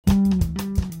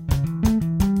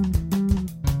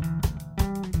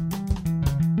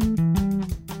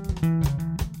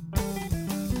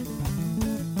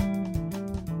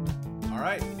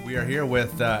We are here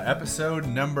with episode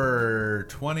number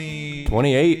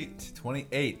 28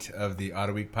 of the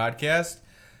Autoweek Podcast.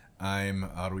 I'm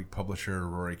Autoweek publisher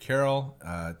Rory Carroll.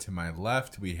 To my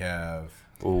left, we have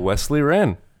Wesley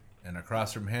Wren. And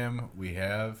across from him, we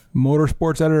have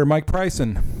Motorsports editor Mike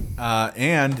Pryson.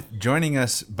 And joining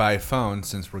us by phone,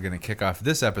 since we're going to kick off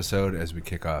this episode, as we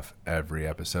kick off every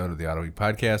episode of the Autoweek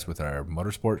Podcast with our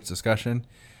motorsports discussion,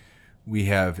 we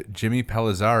have Jimmy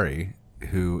Pelizzari,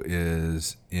 who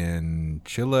is in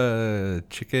Chillicothe,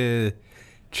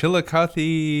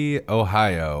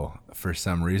 Ohio, for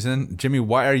some reason. Jimmy,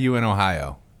 why are you in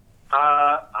Ohio?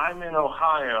 I'm in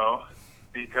Ohio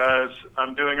because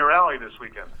I'm doing a rally this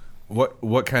weekend.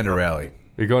 What kind of rally?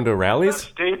 You're going to rallies? A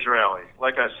stage rally,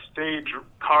 like a stage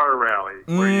car rally,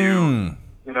 where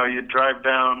you drive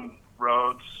down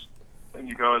roads and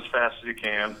you go as fast as you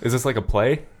can. Is this like a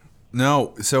play?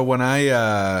 No. So when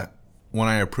I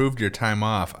approved your time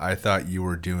off, I thought you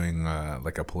were doing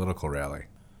like a political rally.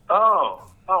 Oh,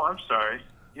 I'm sorry.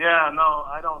 Yeah, no,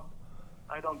 I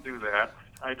don't do that.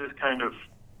 I just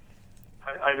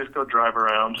I just go drive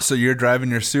around. So you're driving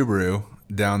your Subaru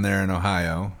down there in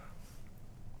Ohio.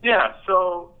 Yeah,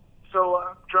 so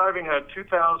I'm driving a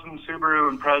 2000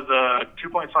 Subaru Impreza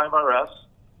 2.5 RS.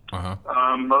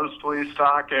 Mostly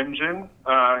stock engine.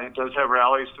 It does have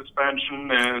rally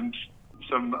suspension and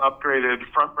some upgraded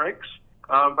front brakes.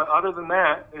 But other than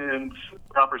that, and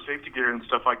proper safety gear and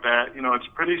stuff like that, it's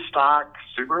pretty stock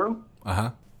Subaru.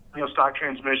 Stock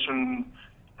transmission,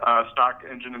 stock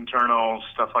engine internals,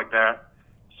 stuff like that.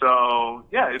 So,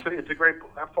 yeah, it's a great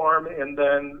platform. And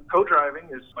then co-driving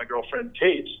is my girlfriend,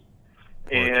 Kate.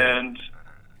 And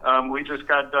we just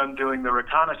got done doing the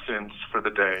reconnaissance for the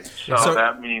day. So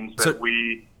that means that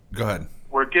Go ahead.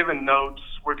 We're given notes.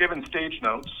 We're given stage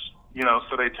notes,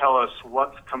 so they tell us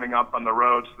what's coming up on the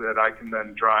roads so that I can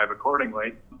then drive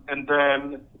accordingly. And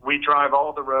then we drive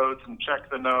all the roads and check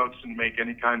the notes and make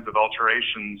any kinds of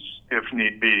alterations if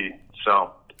need be.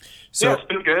 So yeah, it's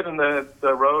been good, and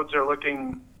the roads are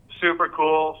looking super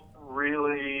cool,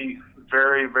 really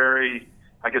very, very,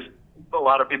 I guess a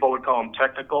lot of people would call them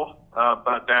technical,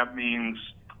 but that means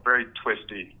very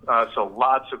twisty. So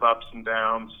lots of ups and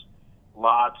downs,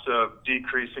 lots of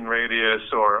decreasing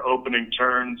radius or opening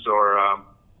turns or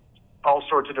all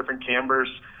sorts of different cambers.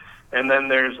 And then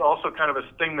there's also kind of a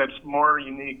thing that's more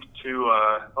unique to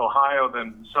Ohio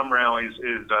than some rallies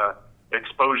is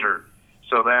exposure.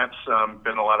 So that's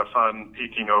been a lot of fun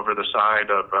peeking over the side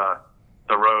of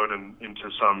the road and into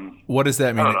some... What does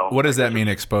that mean? What does that mean,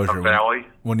 exposure? A valley.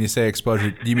 When you say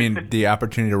exposure, do you mean the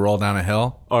opportunity to roll down a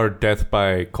hill? Or death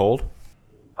by cold?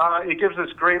 It gives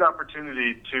us great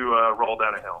opportunity to roll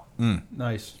down a hill.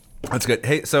 Nice. That's good.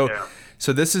 Hey, so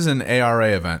this is an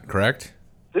ARA event, correct?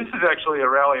 This is actually a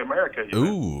Rally America event.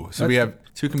 Ooh, so we have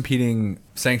two competing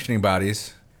sanctioning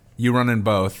bodies. You run in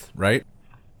both, right?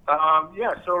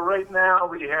 So right now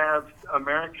we have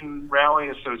American Rally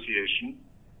Association,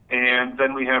 and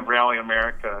then we have Rally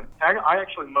America. I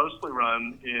actually mostly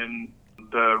run in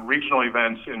the regional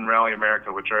events in Rally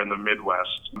America, which are in the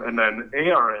Midwest. And then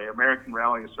ARA, American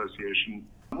Rally Association,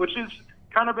 which has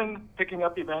kind of been picking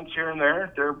up events here and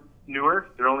there. They're newer.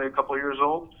 They're only a couple of years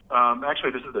old.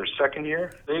 Actually, this is their second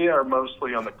year. They are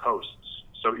mostly on the coasts,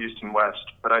 so east and west.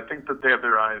 But I think that they have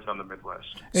their eyes on the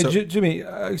Midwest. And Jimmy,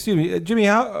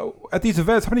 how at these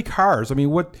events, how many cars? I mean,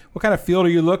 what kind of field are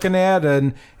you looking at,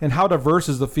 and how diverse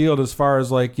is the field as far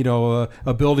as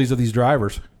abilities of these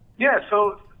drivers? Yeah,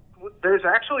 so there's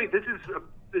actually this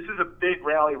is a big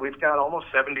rally. We've got almost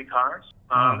 70 cars,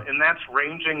 and that's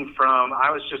ranging from,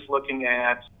 I was just looking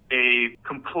at a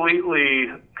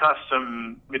completely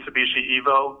custom Mitsubishi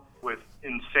Evo with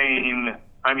insane,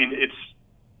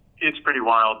 it's pretty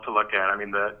wild to look at. I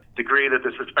mean, the degree that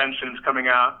the suspension's coming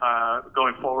out,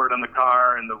 going forward on the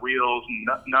car, and the wheels and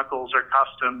knuckles are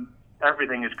custom.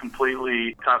 Everything is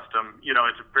completely custom.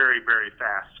 It's a very, very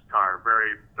fast car,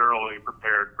 very thoroughly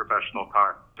prepared professional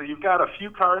car. So you've got a few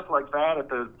cars like that at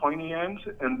the pointy end,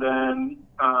 and then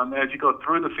as you go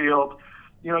through the field,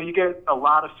 you get a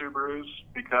lot of Subarus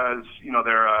because,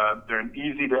 they're an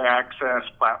easy-to-access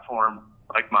platform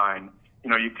like mine.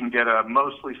 You can get a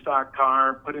mostly stock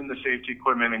car, put in the safety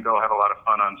equipment, and go have a lot of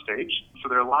fun on stage. So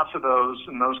there are lots of those,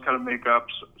 and those kind of make up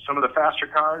some of the faster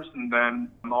cars, and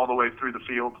then all the way through the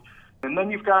field. And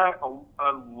then you've got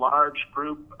a large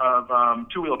group of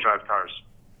two-wheel drive cars,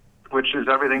 which is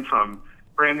everything from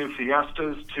brand new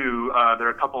Fiestas to there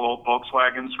are a couple old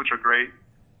Volkswagens, which are great.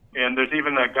 And there's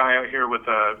even a guy out here with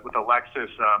a Lexus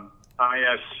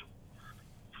IS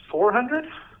 400,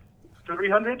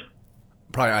 300.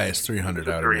 Probably IS 300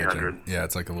 out of 300. Yeah,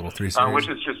 it's like a little 3 Series. Which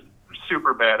is just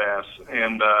super badass,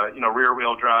 and rear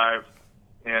wheel drive,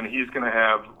 and he's going to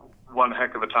have one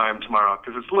heck of a time tomorrow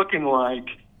because it's looking like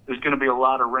there's going to be a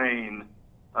lot of rain,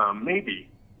 maybe,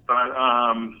 but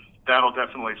that'll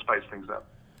definitely spice things up,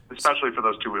 especially for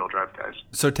those two-wheel drive guys.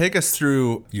 So take us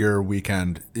through your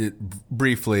weekend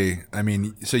briefly. I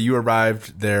mean, so you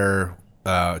arrived there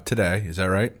today, is that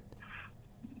right?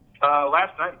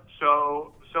 Last night.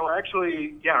 So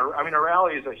actually, yeah, I mean, a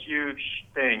rally is a huge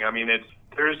thing. I mean, it's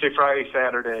Thursday, Friday,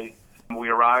 Saturday. We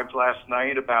arrived last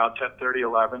night about 10:30,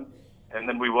 11, and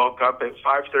then we woke up at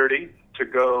 5:30 to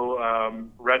go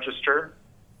register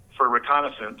for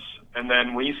reconnaissance, and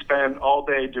then we spent all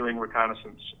day doing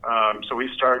reconnaissance. So we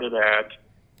started at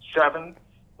 7,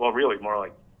 well, really more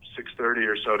like 6:30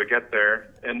 or so to get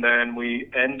there, and then we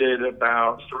ended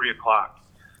about 3 o'clock.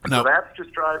 So that's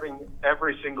just driving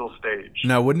every single stage.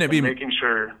 Now, wouldn't it be making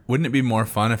sure? Wouldn't it be more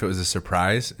fun if it was a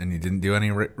surprise and you didn't do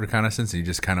any reconnaissance and you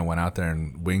just kind of went out there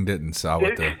and winged it and saw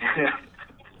what the?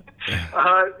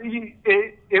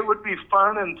 It would be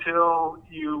fun until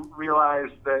you realize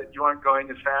that you aren't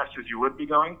going as fast as you would be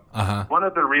going. Uh-huh. One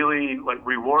of the really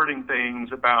rewarding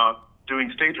things about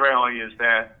doing stage rally is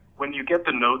that when you get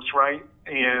the notes right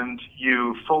and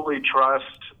you fully trust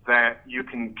that you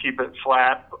can keep it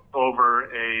flat over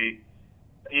a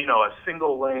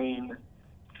single lane,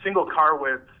 single car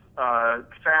width,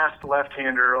 fast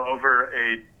left-hander over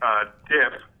a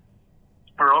dip,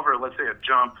 or over, let's say, a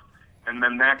jump, and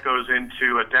then that goes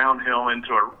into a downhill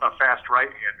into a fast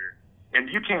right-hander. And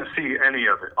you can't see any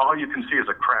of it. All you can see is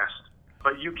a crest.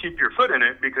 But you keep your foot in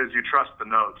it because you trust the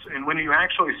notes. And when you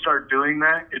actually start doing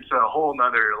that, it's a whole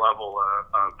nother level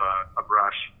of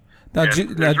rush. Now,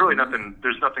 there's really nothing.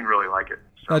 There's nothing really like it.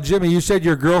 So. Now, Jimmy, you said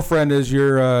your girlfriend is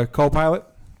your co-pilot.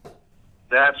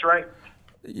 That's right.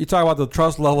 You talk about the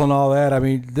trust level and all that. I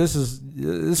mean, this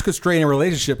could strain a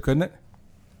relationship, couldn't it?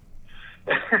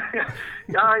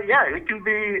 Yeah, it can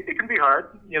be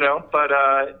hard, But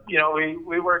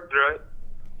we work through it.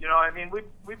 I mean,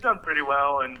 we've done pretty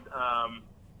well, and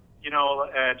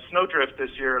at Snowdrift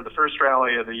this year, the first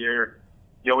rally of the year,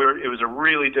 it was a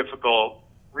really difficult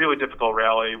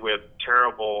rally with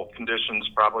terrible conditions,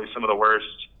 probably some of the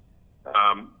worst.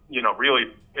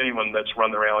 Really anyone that's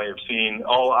run the rally have seen,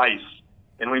 all ice.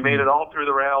 And we made it all through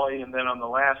the rally, and then on the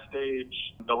last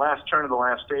stage, the last turn of the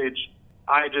last stage,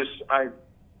 I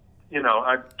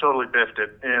totally biffed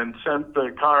it and sent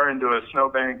the car into a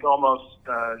snowbank, almost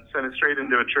sent it straight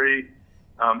into a tree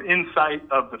in sight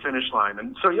of the finish line.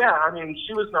 And so, yeah, I mean,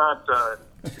 she was not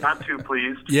too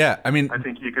pleased. Yeah, I mean, I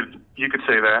think you could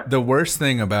say that. The worst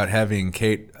thing about having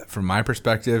Kate, from my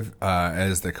perspective,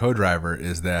 as the co-driver,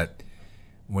 is that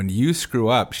when you screw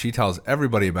up, she tells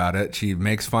everybody about it. She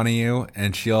makes fun of you,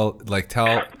 and she'll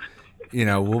tell.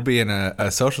 We'll be in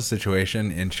a social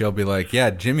situation, and she'll be like, "Yeah,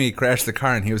 Jimmy crashed the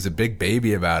car, and he was a big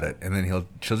baby about it." And then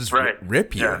she'll just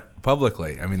rip you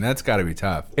publicly. I mean, that's got to be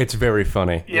tough. It's very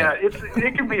funny. Yeah, it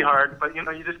can be hard, but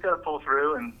you just got to pull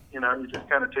through, and you just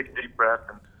kind of take a deep breath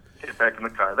and get back in the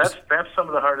car. That's some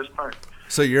of the hardest part.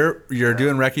 So you're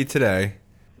doing recce today.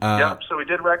 Yep. So we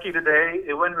did recce today.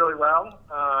 It went really well.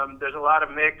 There's a lot of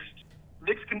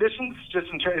mixed conditions.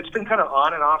 It's been kind of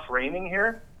on and off raining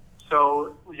here.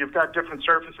 So you've got different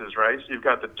surfaces, right? So you've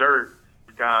got the dirt,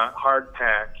 you've got hard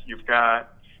pack, you've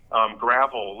got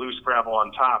gravel, loose gravel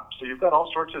on top. So you've got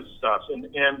all sorts of stuff.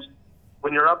 And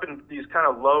when you're up in these kind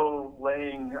of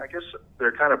low-laying, I guess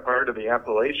they're kind of part of the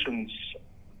Appalachians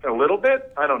a little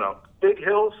bit. I don't know. Big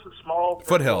hills, small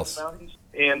foothills, mountains.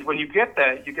 And when you get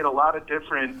that, you get a lot of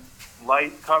different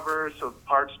light cover, so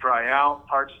parts dry out,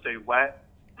 parts stay wet.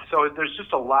 So there's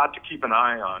just a lot to keep an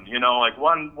eye on.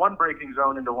 One braking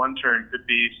zone into one turn could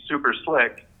be super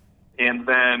slick, and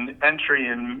then entry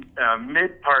in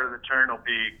mid part of the turn will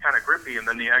be kind of grippy, and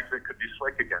then the exit could be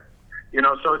slick again.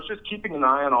 So it's just keeping an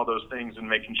eye on all those things and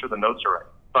making sure the notes are right.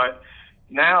 But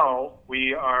now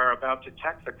we are about to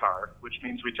tech the car, which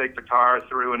means we take the car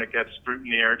through and it gets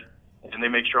scrutineered, and they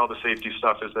make sure all the safety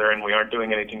stuff is there and we aren't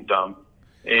doing anything dumb.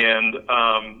 And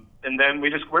then we're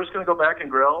just going to go back and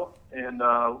grill and,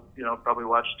 probably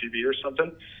watch TV or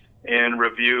something and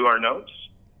review our notes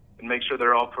and make sure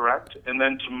they're all correct. And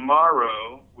then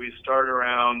tomorrow we start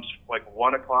around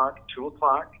 1 o'clock, 2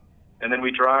 o'clock, and then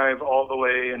we drive all the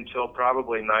way until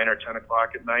probably 9 or 10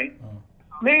 o'clock at night.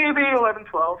 Maybe 11,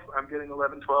 12. I'm getting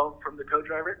 11, 12 from the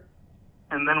co-driver.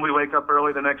 And then we wake up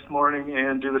early the next morning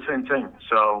and do the same thing.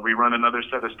 So we run another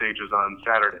set of stages on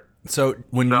Saturday. So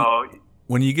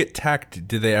when you get teched,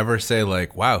 do they ever say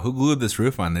wow, who glued this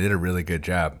roof on? They did a really good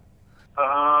job.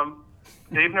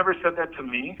 They've never said that to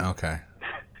me. Okay.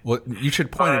 Well, you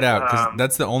should point it out because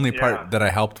that's the only part that I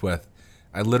helped with.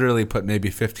 I literally put maybe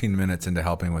 15 minutes into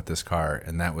helping with this car,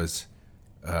 and that was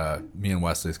me and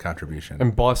Wesley's contribution.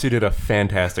 And Boss, you did a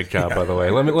fantastic job, by the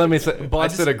way. Let me say,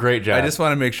 Boss did a great job. I just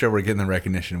want to make sure we're getting the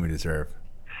recognition we deserve.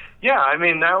 Yeah, I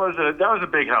mean that was a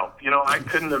big help. I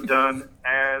couldn't have done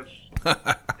as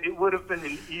it would have been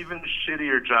an even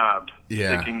shittier job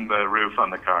sticking the roof on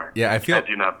the car. Yeah, I feel had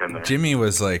you not been there. Jimmy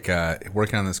was like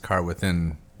working on this car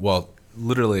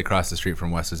literally across the street from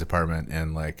Wesley's apartment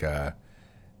and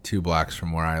 2 blocks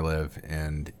from where I live,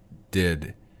 and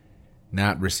did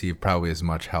not receive probably as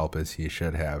much help as he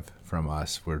should have from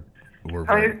us. I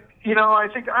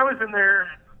think I was in there.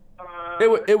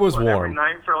 It was warm. Every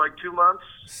night for 2 months.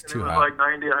 It was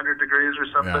 90, 100 degrees or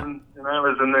something. Yeah. And I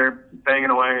was in there banging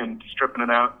away and stripping it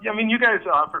out. Yeah, I mean, you guys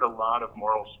offered a lot of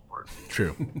moral support.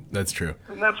 True. That's true.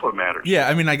 And that's what matters. Yeah,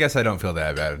 I mean, I guess I don't feel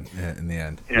that bad in the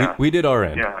end. Yeah. We did our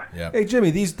end. Yeah. Hey, Jimmy,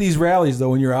 these rallies, though,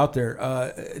 when you're out there,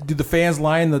 do the fans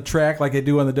line the track like they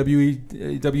do on the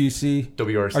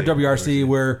WRC,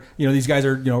 where, these guys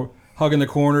are, hugging the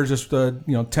corners, just,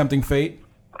 tempting fate?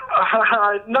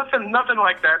 Nothing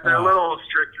like that. They're a little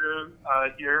stricter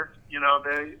here.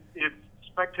 If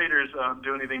spectators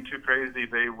do anything too crazy,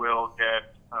 they will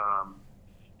get,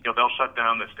 they'll shut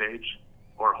down the stage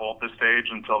or hold the stage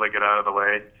until they get out of the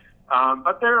way.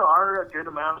 But there are a good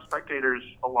amount of spectators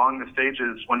along the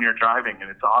stages when you're driving, and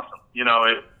it's awesome.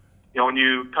 When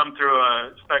you come through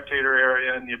a spectator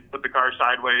area and you put the car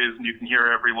sideways and you can hear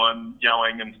everyone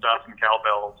yelling and stuff and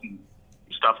cowbells and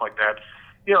stuff like that.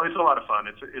 It's a lot of fun.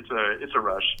 It's a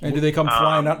rush. And do they come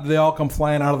flying out? Do they all come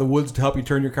flying out of the woods to help you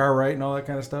turn your car right and all that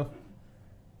kind of stuff?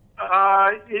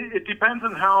 It depends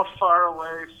on how far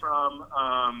away from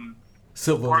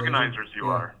organizers you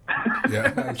are.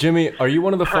 Yeah. Jimmy, are you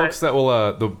one of the folks that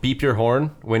will beep your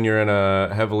horn when you're in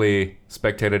a heavily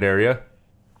spectated area?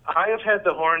 I have had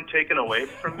the horn taken away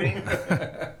from me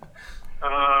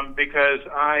because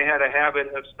I had a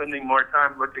habit of spending more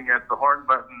time looking at the horn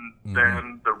button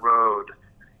than the road.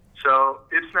 So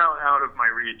it's now out of my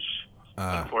reach,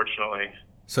 unfortunately.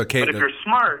 So, Kate, but if you're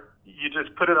smart, you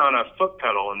just put it on a foot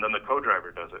pedal, and then the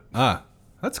co-driver does it.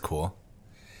 That's cool.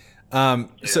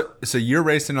 So you're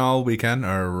racing all weekend,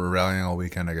 or rallying all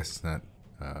weekend? I guess it's not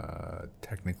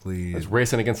technically. It's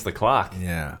racing against the clock.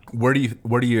 Yeah. Where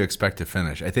do you expect to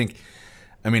finish?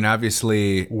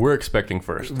 Obviously, we're expecting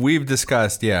first. We've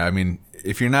discussed. Yeah. I mean,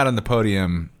 if you're not on the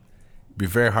podium, it'd be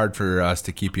very hard for us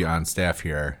to keep you on staff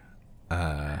here.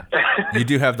 You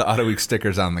do have the Autoweek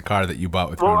stickers on the car that you bought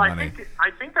with your money. I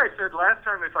think I said last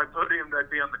time if I podiumed, I'd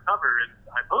be on the cover, and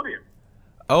I podiumed.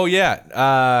 Oh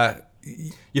yeah.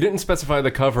 You didn't specify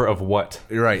the cover of what,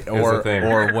 right? Or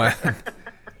when.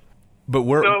 But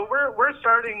we're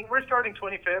starting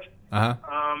 25th.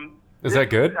 Is that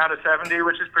good? Out of 70,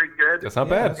 which is pretty good. That's not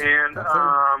bad. And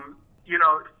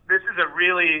this is a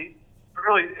really,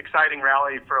 really exciting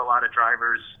rally for a lot of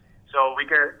drivers. So we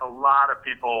get a lot of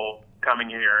people coming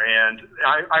here, and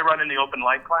I run in the open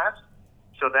light class.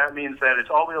 So that means that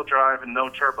it's all-wheel drive and no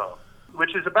turbo,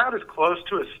 which is about as close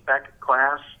to a spec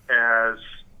class as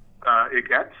it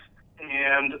gets.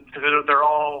 And they're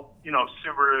all,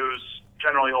 Subarus,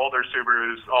 generally older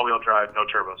Subarus, all-wheel drive, no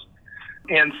turbos.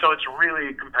 And so it's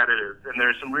really competitive. And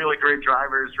there's some really great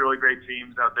drivers, really great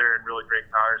teams out there, and really great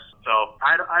cars. So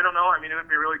I don't know. I mean, it would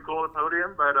be really cool at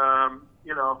podium, but,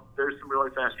 there's some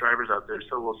really fast drivers out there.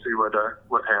 So we'll see what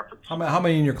happens. How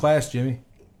many in your class, Jimmy?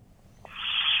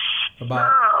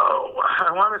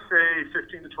 I want to say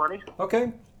 15 to 20.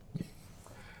 Okay.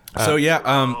 So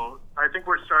I think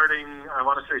we're starting, I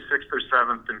want to say 6th or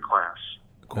 7th in class.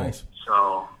 Cool. Nice.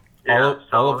 So, yeah.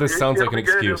 All of this sounds like an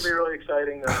excuse. It'll be really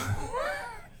exciting.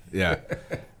 Yeah.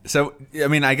 So, I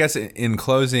mean, I guess in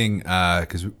closing,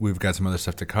 because we've got some other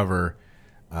stuff to cover,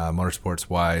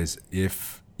 motorsports-wise,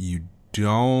 if you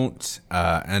don't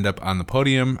end up on the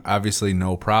podium, obviously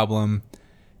no problem.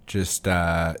 Just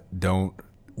don't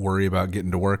worry about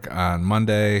getting to work on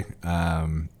Monday.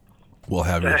 We'll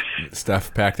have your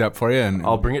stuff packed up for you, and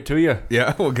I'll bring it to you.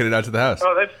 Yeah, we'll get it out to the house.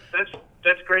 Oh,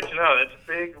 that's great to know. That's a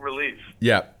big relief.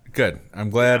 Yeah, good. I'm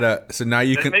glad. So now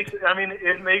you can.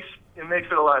 It makes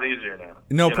it a lot easier now.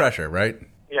 No pressure, right?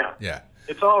 Yeah. Yeah.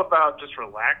 It's all about just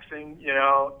relaxing,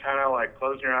 kind of like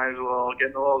closing your eyes a little,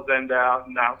 getting a little zenned out,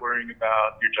 and not worrying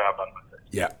about your job on Monday.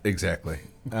 Yeah, exactly.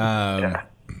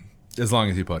 As long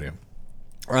as you podium.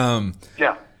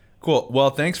 Yeah. Cool.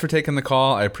 Well, thanks for taking the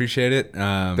call. I appreciate it.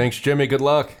 Thanks, Jimmy. Good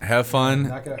luck. Have fun.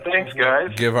 Thanks,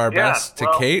 guys. Give our best to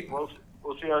Kate. We'll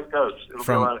see how it goes.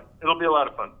 It'll be a lot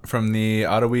of fun. From the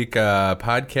Autoweek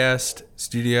podcast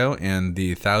studio and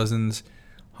the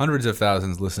hundreds of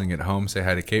thousands listening at home, say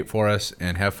hi to Kate for us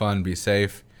and have fun. Be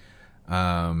safe.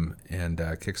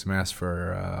 and kick some ass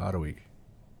for Autoweek.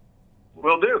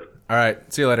 Will do. All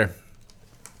right. See you later.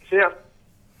 See ya.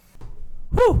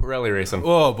 Woo! Rally racing.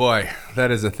 Oh, boy.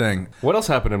 That is a thing. What else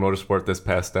happened in motorsport this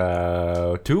past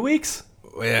 2 weeks?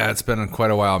 Yeah, it's been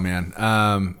quite a while, man.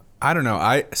 I don't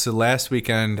know. So last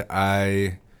weekend,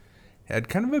 I had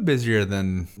kind of a busier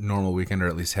than normal weekend, or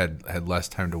at least had less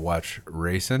time to watch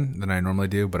racing than I normally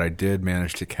do, but I did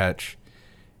manage to catch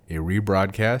a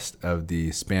rebroadcast of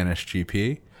the Spanish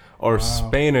GP. Or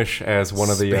Spanish, as one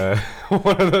of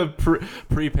the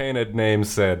pre-painted names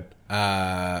said.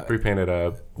 Pre-painted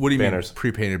what do you banners. Mean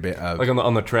pre-painted like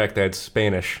on the track they had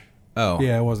Spanish. Oh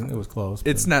yeah, it was close.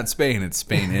 It's not Spain, it's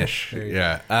Spanish.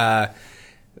 Yeah.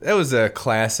 That was a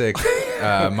classic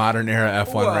modern era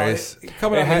F1 race. It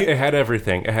had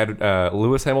everything. It had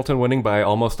Lewis Hamilton winning by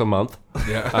almost a month.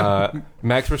 Yeah.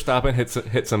 Max Verstappen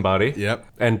hit somebody. Yep.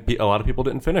 And a lot of people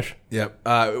didn't finish. Yep.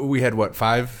 We had what,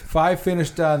 5? 5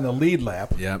 finished on the lead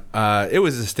lap. Yep. It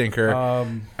was a stinker.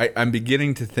 I'm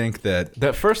beginning to think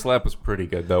that first lap was pretty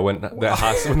good though when the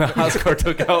Haas car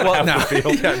took out half the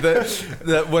field.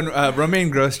 Yeah, when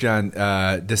Romain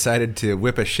Grosjean decided to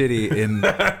whip a shitty in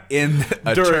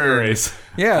a during turn, a race.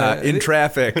 In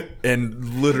traffic,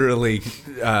 and literally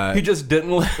he just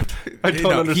didn't lift. I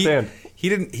don't understand. He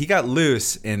didn't. He got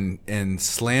loose and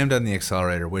slammed on the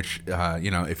accelerator, which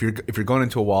if you're going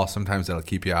into a wall, sometimes that'll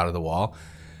keep you out of the wall.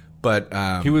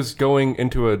 But he was going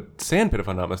into a sand pit, if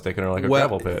I'm not mistaken, or like a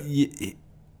gravel pit.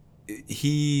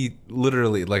 He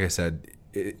literally, like I said,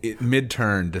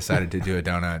 mid-turn decided to do a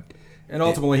donut. And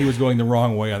ultimately, he was going the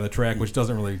wrong way on the track, which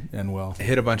doesn't really end well.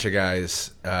 Hit a bunch of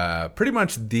guys. Pretty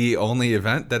much the only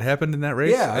event that happened in that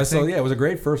race. Yeah, it was a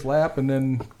great first lap, and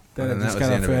then it just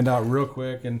kind of fanned out real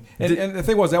quick. And the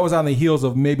thing was, that was on the heels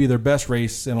of maybe their best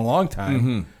race in a long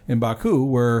time in Baku,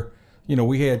 where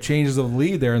we had changes of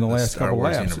lead there in the last couple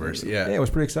laps. Universe, yeah, it was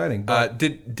pretty exciting.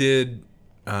 Did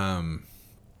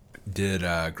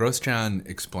Grosjean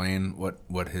explain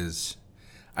what his?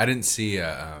 I didn't see.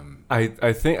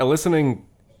 I think listening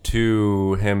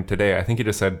to him today, I think he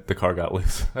just said the car got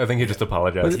loose. I think he just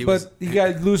apologized. But he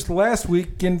got loose last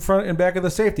week in front and back of the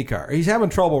safety car. He's having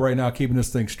trouble right now keeping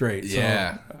this thing straight.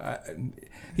 Yeah.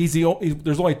 So,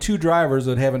 there's only 2 drivers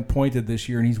that haven't pointed this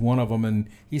year, and he's one of them, and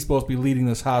he's supposed to be leading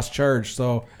this Haas charge.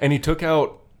 And he took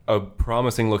out a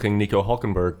promising-looking Nico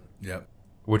Hülkenberg. Yep.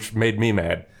 Which made me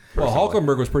mad. Well,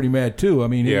 Hülkenberg was pretty mad too. I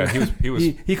mean,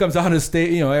 he comes on his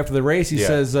stage, after the race, he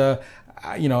says,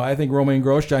 I think Romain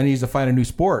Grosjean needs to find a new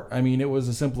sport. I mean, it was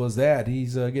as simple as that.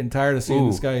 He's getting tired of seeing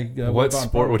this guy. What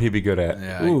sport would he be good at?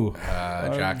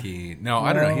 Yeah, jockey. No,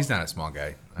 I don't know. He's not a small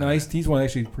guy. No, he's one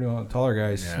actually pretty one of the taller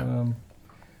guys. Yeah.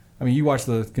 You watch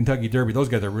the Kentucky Derby; those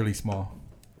guys are really small.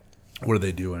 What are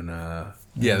they doing?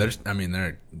 Yeah,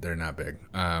 they're not big.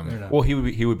 Well,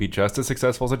 he would be just as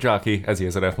successful as a jockey as he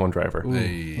is an F1 driver.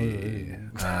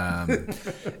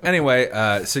 Anyway,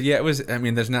 so yeah, it was. I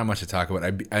mean, there's not much to talk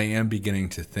about. I am beginning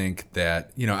to think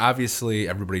that obviously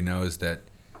everybody knows that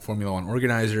Formula One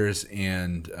organizers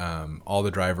and all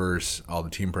the drivers, all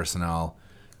the team personnel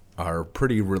are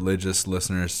pretty religious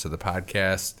listeners to the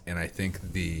podcast, and I think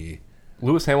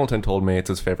Lewis Hamilton told me it's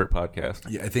his favorite podcast.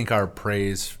 Yeah, I think our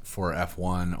praise for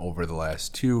F1 over the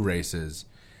last 2 races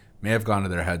may have gone to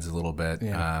their heads a little bit.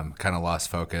 Yeah. Kind of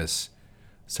lost focus.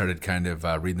 Started kind of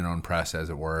reading their own press, as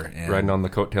it were. And riding on the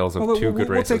coattails of 2 good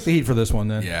races. We'll take the heat for this one,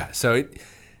 then. Yeah. So,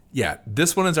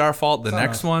 this one is our fault. The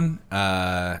next one,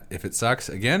 if it sucks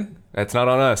again, that's not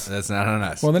on us. That's not on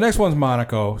us. Well, the next one's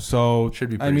Monaco, so should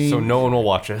be pretty. So no one will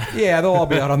watch it. Yeah, they'll all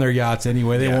be out on their yachts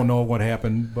anyway. They won't know what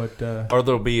happened, but or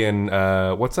they'll be in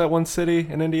what's that one city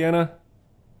in Indiana?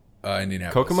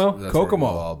 Indianapolis. Kokomo. That's Kokomo.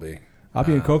 Where we'll all be. I'll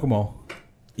be in Kokomo.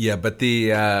 Yeah, but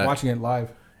watching it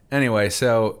live. Anyway,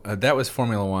 so that was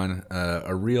Formula One,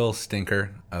 a real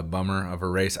stinker, a bummer of a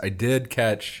race. I did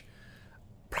catch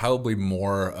probably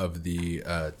more of the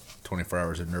 24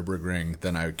 hours of Nürburgring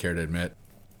than I would care to admit.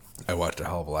 I watched a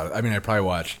hell of a lot of. I probably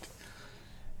watched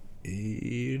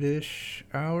 8-ish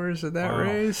hours of that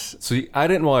race. So I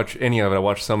didn't watch any of it. I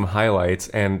watched some highlights,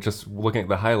 and just looking at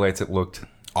the highlights, it looked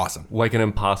awesome, like an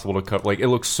impossible to cover. Like it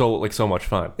looks so much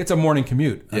fun. It's a morning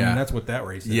commute. I mean, that's what that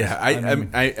race is. Yeah,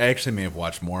 I actually may have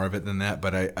watched more of it than that,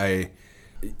 but I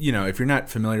if you're not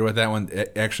familiar with that one,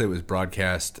 it was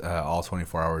broadcast all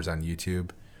 24 hours on YouTube,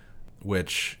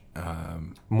 which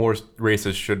more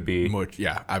races should be.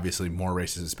 Obviously more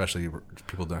races, especially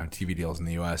people don't have TV deals in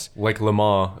the U.S. Like Le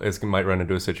Mans might run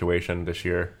into a situation this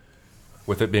year.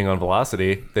 With it being on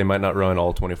Velocity, they might not run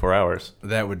all 24 hours.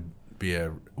 That would be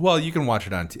you can watch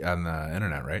it on the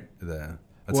internet, right?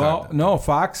 No,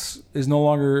 Fox is no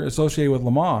longer associated with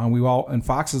Le Mans, and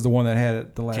Fox is the one that had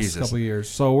it the last couple of years.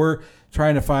 So we're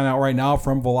trying to find out right now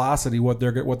from Velocity what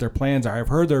their plans are. I've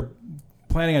heard they're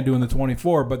planning on doing the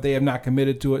 24, but they have not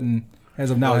committed to it, and as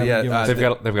of now, they've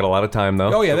got a lot of time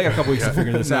though. Oh yeah, they got a couple weeks to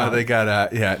figure this out. They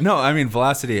got No, I mean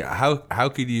Velocity. How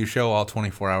could you show all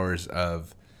 24 hours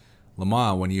of Le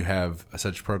Mans when you have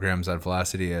such programs on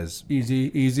Velocity as Easy,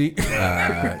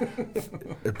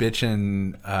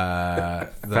 bitchin'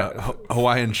 the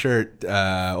Hawaiian shirt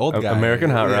old guy, American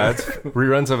Hot Rods,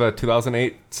 reruns of a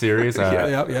 2008 series.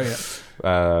 Yeah.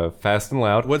 Fast and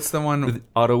Loud. What's the one?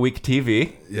 Autoweek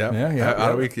TV. Yep.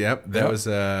 Autoweek. Yep. That was.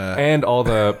 And all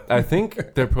the. I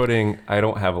think they're putting. I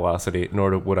don't have Velocity,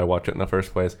 nor would I watch it in the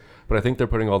first place. But I think they're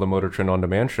putting all the Motor Trend on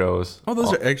demand shows. Oh,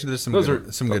 those are actually there's some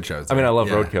good shows. I mean, I love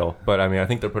Roadkill, but I mean, I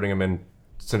think they're putting them in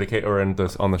syndicate or on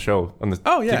the show on the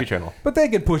TV channel. But they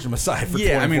could push them aside for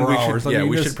 24 hours.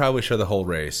 We should probably show the whole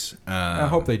race. I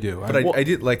hope they do. But I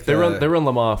did like they run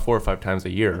Le Mans 4 or 5 times a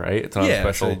year, right? It's not a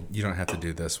special. So you don't have to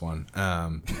do this one.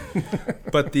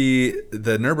 But the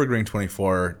Nürburgring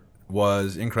 24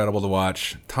 was incredible to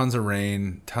watch. Tons of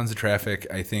rain, tons of traffic.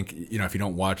 I think if you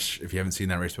haven't seen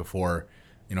that race before,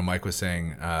 Mike was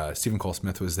saying Stephen Cole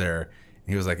Smith was there.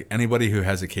 And he was like, anybody who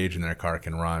has a cage in their car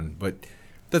can run, but.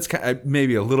 That's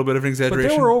maybe a little bit of an exaggeration.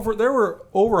 But there were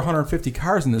over 150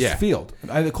 cars in this field.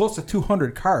 Close to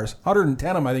 200 cars. 110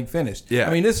 of them, I think, finished. Yeah.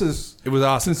 I mean, it was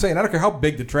awesome. It's insane. I don't care how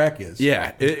big the track is.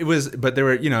 Yeah, it was. But there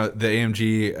were, the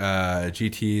AMG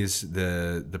GTs,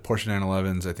 the Porsche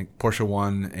 911s. I think Porsche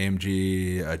 1,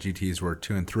 AMG GTs were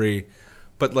 2 and 3.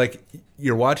 But like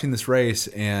you're watching this race,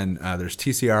 and there's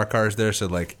TCR cars there. So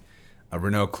like.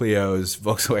 Renault Clios,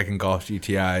 Volkswagen Golf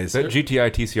GTIs. That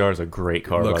GTI TCR is a great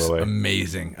car, by the way.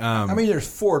 Amazing. There's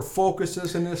Ford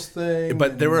Focuses in this thing.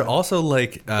 But there were also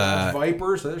like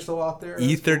Vipers. They're still out there.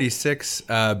 E36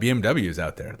 BMWs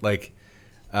out there. Like,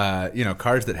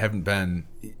 cars that haven't been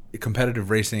competitive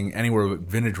racing anywhere but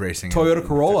vintage racing. Toyota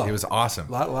Corolla. It was awesome.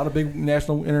 A lot of big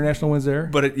international wins there.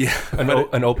 But an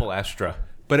Opel Astra.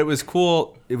 But it was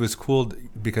cool. It was cool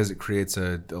because it creates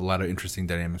a lot of interesting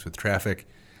dynamics with traffic.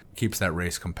 Keeps that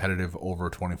race competitive over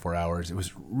 24 hours. It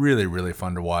was really, really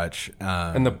fun to watch.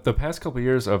 And the past couple of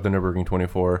years of the Nürburgring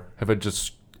 24 have had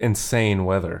just insane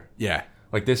weather. Yeah.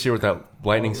 Like this year with that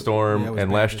lightning storm,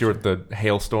 and last year with the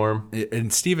hailstorm.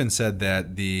 And Steven said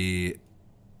that the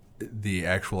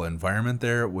actual environment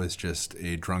there was just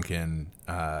a drunken,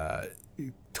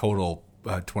 total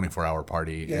 24-hour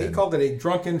party. Yeah, he called it a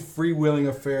drunken, freewheeling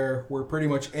affair where pretty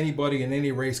much anybody in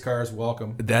any race car is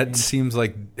welcome. That seems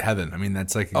like heaven. I mean,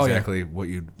 that's like exactly what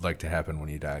you'd like to happen when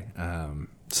you die.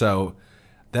 So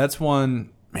that's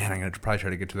one. Man, I'm going to probably try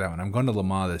to get to that one. I'm going to Le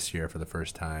Mans this year for the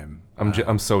first time.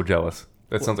 I'm so jealous.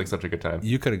 That sounds like such a good time.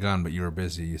 You could have gone, but you were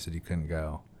busy. You said you couldn't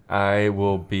go. I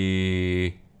will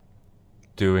be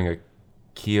doing a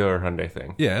Kia or Hyundai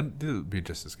thing. Yeah, it'll be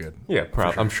just as good. Yeah,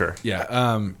 I'm sure.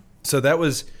 Yeah. So that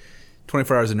was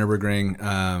 24 Hours of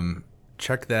Nürburgring.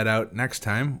 Check that out next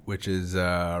time, which is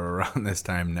around this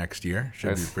time next year.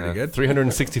 Should be pretty good.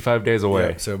 365 days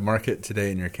away. Yeah, so mark it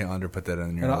today in your calendar. Put that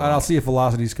in your. And I'll see if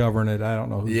Velocity's covering it. I don't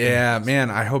know. Man,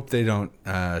 I hope they don't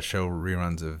show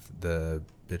reruns of the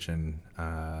bitchin',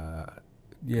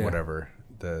 whatever,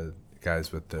 the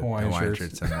guys with the Hawaiian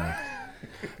shirts and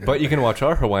But you can watch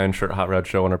our Hawaiian Shirt Hot Rod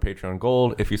show on our Patreon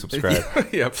Gold if you subscribe.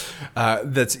 Yep.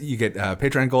 You get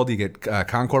Patreon Gold, you get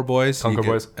Concord Boys.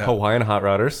 Hawaiian Hot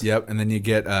Rodders. Yep. And then you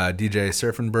get DJ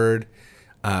Surfin' Bird,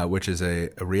 which is a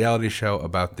reality show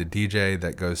about the DJ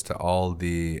that goes to all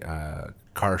the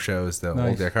car shows,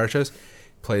 old day car shows.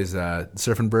 Plays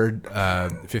Surfin' Bird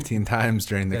 15 times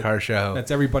during the car show.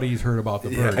 That's everybody's heard about the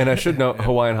bird. And I should note,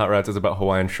 Hawaiian Hot Rods is about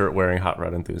Hawaiian shirt-wearing hot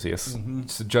rod enthusiasts. Mm-hmm.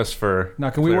 So just for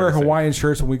now, can we wear Hawaiian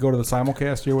shirts when we go to the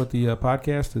simulcast here with the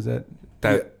podcast? Is that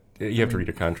you have to read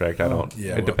your contract? I don't.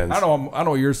 Yeah, it depends. I don't know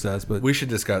what yours says, but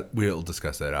we'll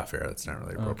discuss that off air. That's not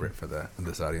really appropriate for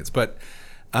this audience, but.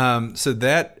 So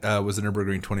that was the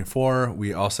Nürburgring 24.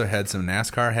 We also had some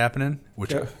NASCAR happening.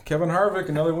 Kevin Harvick,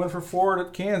 another win for Ford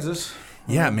at Kansas.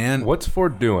 Yeah, man. What's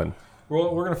Ford doing?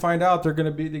 Well, we're going to find out. They're going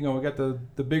to be, we got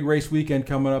the big race weekend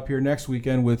coming up here next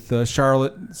weekend with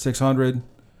Charlotte 600.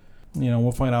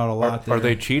 We'll find out a lot there. Are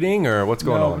they cheating or what's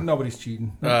going on? Nobody's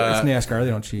cheating. It's NASCAR. They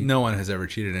don't cheat. No one has ever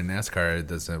cheated in NASCAR.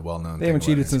 That's a well-known thing. They haven't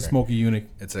cheated since Smokey Yunick.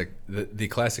 It's like the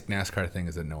classic NASCAR thing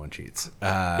is that no one cheats.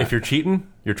 If you're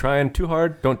cheating, you're trying too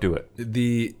hard, don't do it.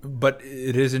 But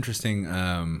it is interesting.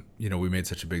 We made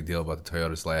such a big deal about the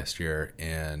Toyotas last year,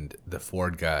 and the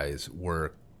Ford guys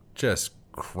were just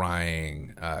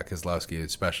crying, Keselowski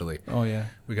especially. Oh yeah,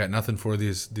 we got nothing for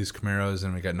these Camaros,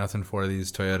 and we got nothing for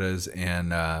these Toyotas,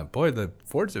 and boy, the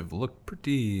Fords have looked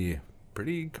pretty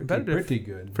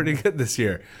competitive, pretty good this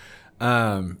year.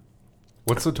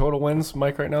 What's the total wins,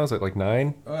 Mike? Right now, is it like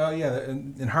 9? Yeah,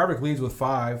 and Harvick leads with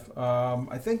 5.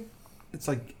 I think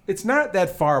it's not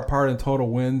that far apart in total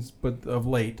wins, but of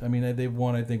late, I mean, they've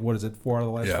won. I think 4 out of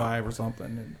the last 5 or something.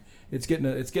 And it's getting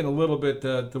a little bit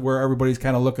to where everybody's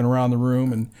kind of looking around the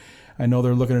room, and I know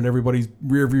they're looking at everybody's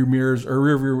rear view mirrors or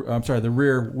the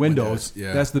rear windows.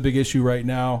 Yeah. That's the big issue right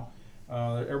now.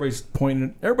 Everybody's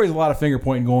a lot of finger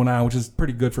pointing going on, which is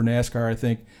pretty good for NASCAR, I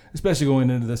think, especially going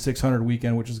into the 600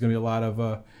 weekend, which is going to be a lot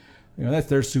of, that's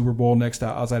their Super Bowl next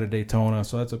outside of Daytona,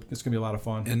 so it's going to be a lot of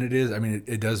fun. And it is, I mean,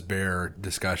 it does bear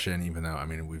discussion, even though, I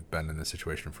mean, we've been in this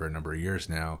situation for a number of years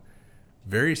now.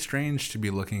 Very strange to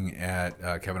be looking at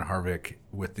Kevin Harvick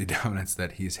with the dominance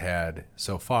that he's had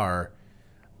so far.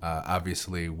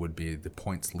 Obviously, would be the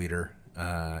points leader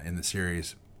in the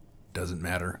series. Doesn't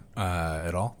matter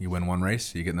at all. You win one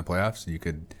race, you get in the playoffs.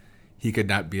 He could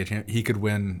not be a champ. He could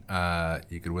win.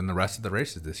 He could win the rest of the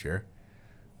races this year.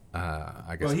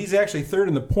 I guess. Well, he's actually third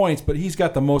in the points, but he's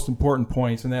got the most important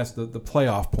points, and that's the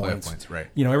playoff points. Playoff points, right?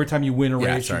 Every time you win a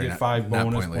race, you get 5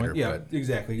 bonus points. Later, yeah,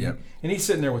 exactly. Yep. And he's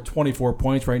sitting there with 24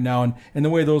 points right now, and the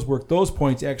way those work, those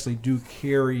points actually do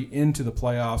carry into the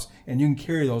playoffs, and you can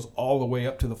carry those all the way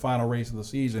up to the final race of the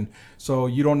season. So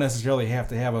you don't necessarily have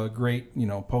to have a great,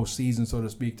 postseason, so to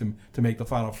speak, to make the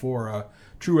Final Four.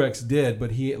 Truex did,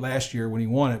 but last year when he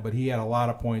won it, but he had a lot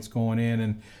of points going in,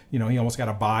 and he almost got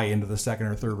a bye into the second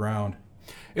or third round.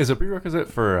 Is it a prerequisite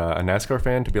for a NASCAR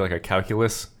fan to be like a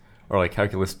calculus or like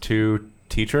calculus 2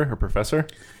 teacher or professor?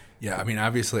 Yeah, I mean,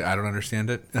 obviously, I don't understand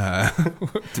it.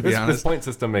 To be honest, this point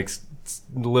system makes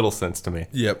little sense to me.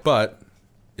 Yeah, but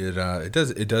it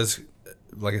does.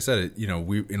 Like I said,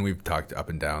 we've talked up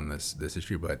and down this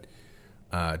issue, but.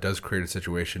 It does create a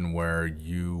situation where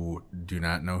you do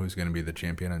not know who's going to be the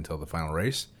champion until the final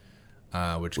race,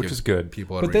 which is good.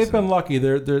 People, but they've been lucky.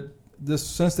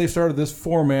 Since they started this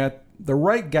format, the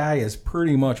right guy has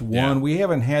pretty much won. Yeah. We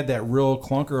haven't had that real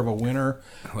clunker of a winner.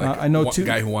 I know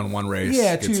guy who won one race.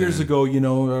 Yeah, 2 years ago,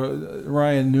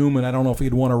 Ryan Newman. I don't know if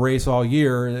he'd won a race all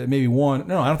year. Maybe won.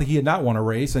 No, I don't think he had not won a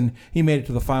race, and he made it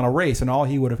to the final race. And all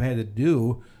he would have had to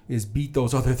do is beat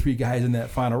those other 3 guys in that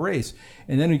final race.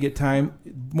 And then we get time.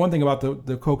 One thing about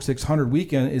the Coke 600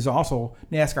 weekend is also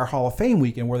NASCAR Hall of Fame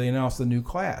weekend, where they announce the new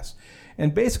class.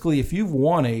 And basically, if you've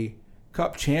won a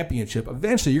Cup championship,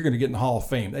 eventually you're going to get in the Hall of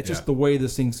Fame. That's just the way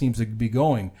this thing seems to be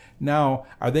going. Now,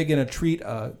 are they going to treat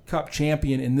a Cup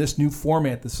champion in this new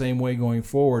format the same way going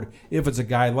forward? If it's a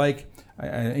guy like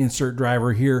insert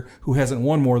driver here who hasn't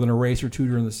won more than a race or 2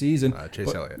 during the season,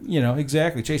 Chase Elliott.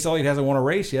 Exactly. Chase Elliott hasn't won a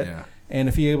race yet. Yeah. And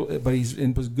but he's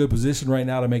in good position right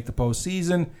now to make the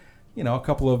postseason. A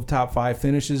couple of top 5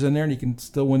 finishes in there, and he can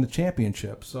still win the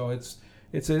championship. So it's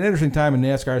an interesting time in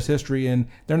NASCAR's history, and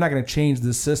they're not going to change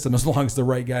this system as long as the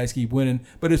right guys keep winning.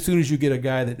 But as soon as you get a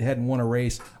guy that hadn't won a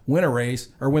race, win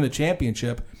or win the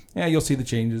championship, you'll see the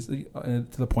changes to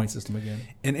the point system again.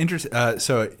 And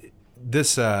so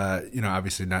this,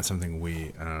 obviously not something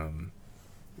we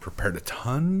prepared a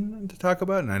ton to talk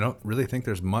about, and I don't really think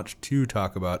there's much to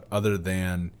talk about other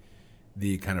than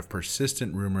the kind of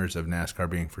persistent rumors of NASCAR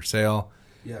being for sale.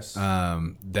 Yes.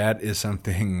 That is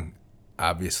something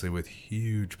obviously with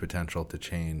huge potential to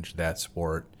change that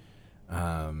sport,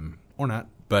 or not.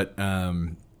 But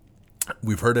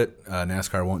we've heard it.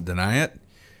 NASCAR won't deny it.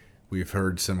 We've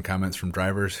heard some comments from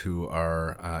drivers who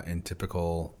are in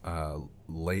typical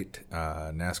late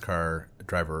NASCAR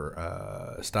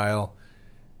driver style,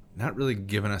 not really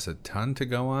giving us a ton to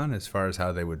go on as far as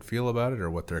how they would feel about it or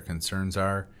what their concerns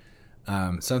are.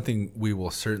 Something we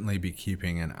will certainly be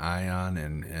keeping an eye on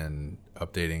and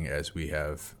updating as we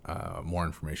have more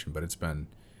information. But it's been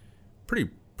pretty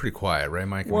quiet, right,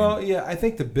 Mike? I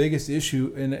think the biggest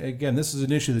issue, and again, this is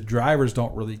an issue that drivers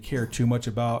don't really care too much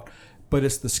about, but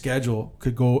it's the schedule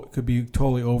could be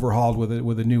totally overhauled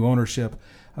with a new ownership.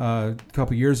 A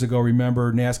couple years ago,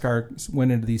 remember, NASCAR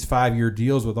went into these 5-year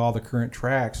deals with all the current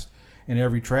tracks, and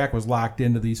every track was locked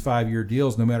into these 5-year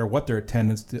deals no matter what their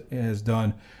attendance has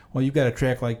done. Well, you've got a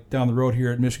track like down the road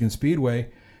here at Michigan Speedway.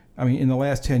 I mean, in the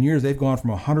last 10 years, they've gone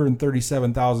from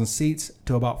 137,000 seats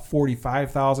to about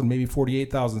 45,000, maybe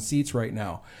 48,000 seats right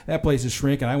now. That place is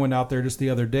shrinking. I went out there just the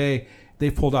other day.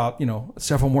 They've pulled out,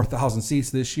 several more thousand seats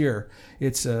this year.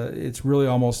 It's really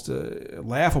almost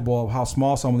laughable of how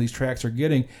small some of these tracks are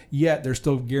getting. Yet they're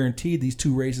still guaranteed these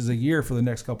 2 races a year for the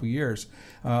next couple of years.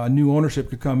 A new ownership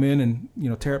could come in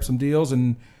and tear up some deals,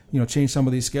 and change some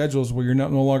of these schedules where you're no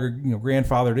longer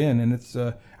grandfathered in, and it's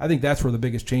I think that's where the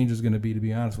biggest change is going to be, to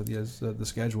be honest with you, is the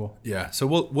schedule. Yeah, so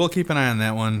we'll keep an eye on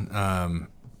that one.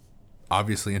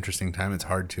 Obviously, interesting time. It's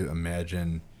hard to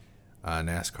imagine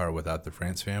NASCAR without the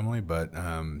France family, but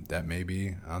that may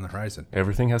be on the horizon.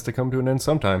 Everything has to come to an end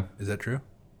sometime. Is that true?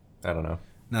 I don't know.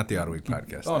 Not the Autoweek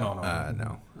podcast. Oh,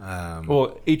 no.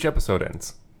 Well, each episode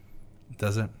ends.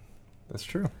 Does it? That's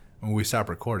true. Well, we stop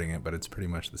recording it, but it's pretty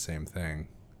much the same thing.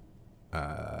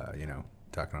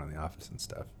 Talking on the office and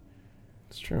stuff.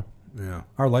 It's true. Yeah.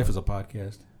 Our life is a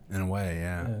podcast. In a way,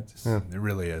 yeah. It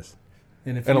really is.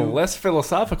 And if a less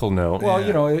philosophical note. Well,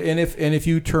 and if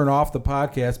you turn off the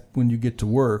podcast when you get to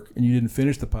work and you didn't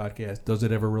finish the podcast, does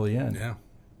it ever really end? Yeah.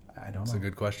 I don't know. That's a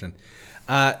good question.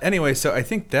 Anyway, so I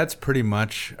think that's pretty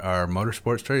much our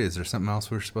motorsports story. Is there something else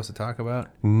we're supposed to talk about?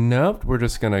 Nope. We're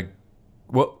just going to...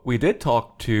 Well, we did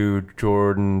talk to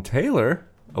Jordan Taylor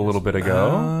a little bit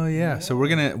ago. Oh, yeah. So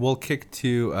we'll kick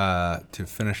to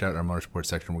finish out our motorsports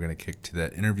section, we're going to kick to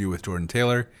that interview with Jordan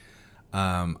Taylor.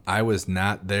 I was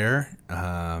not there.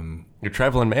 You're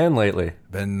traveling man lately.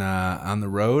 Been on the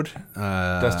road.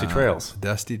 Dusty trails.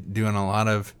 Dusty, doing a lot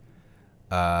of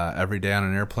every day on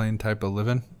an airplane type of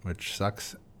living, which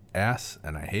sucks ass,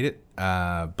 and I hate it.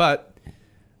 But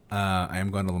I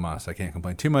am going to Le Mans, so I can't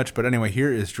complain too much. But anyway,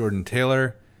 here is Jordan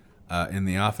Taylor in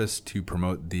the office to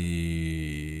promote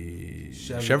the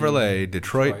Chevrolet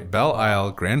Detroit Belle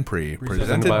Isle Grand Prix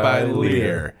presented by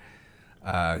Lear.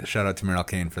 Shout out to Merrill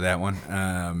Kane for that one.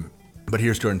 But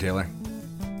here's Jordan Taylor.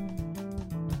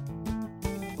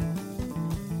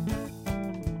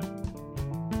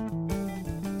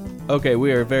 Okay,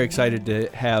 we are very excited to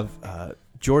have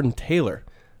Jordan Taylor,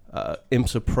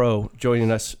 IMSA Pro,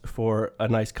 joining us for a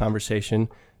nice conversation.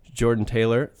 Jordan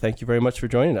Taylor, thank you very much for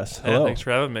joining us. Hello. Yeah, thanks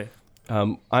for having me.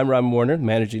 I'm Robin Warner,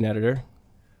 managing editor.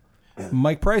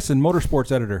 Mike Pryson,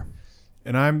 motorsports editor.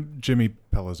 And I'm Jimmy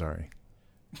Pelizzari.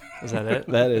 Is that it?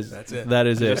 That's it. That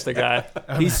is Just it. a guy.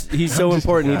 He's so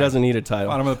important he doesn't need a title.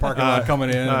 Bottom of the parking lot coming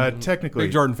in. Technically,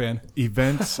 big Jordan fan.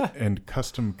 Events and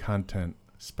custom content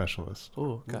specialist.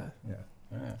 Ooh, God. Yeah.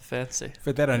 Fancy.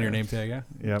 Fit that on your name tag,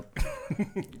 yeah?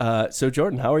 Yep. So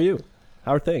Jordan, how are you?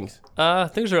 How are things?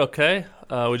 Things are okay.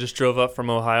 We just drove up from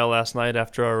Ohio last night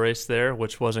after our race there,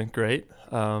 which wasn't great.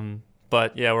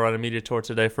 But yeah, we're on a media tour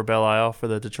today for Belle Isle for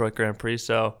the Detroit Grand Prix.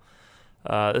 So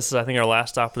this is, I think, our last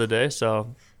stop of the day.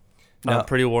 So I'm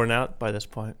pretty worn out by this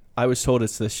point. I was told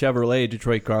it's the Chevrolet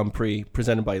Detroit Grand Prix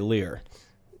presented by Lear.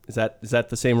 Is that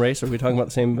the same race? Are we talking about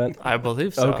the same event? I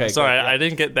believe so. Okay, sorry, good, yeah. I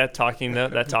didn't get that talking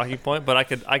point, but I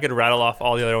could rattle off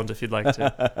all the other ones if you'd like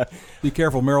to. Be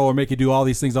careful, Merrill will make you do all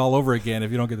these things all over again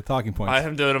if you don't get the talking points. I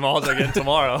am doing them all again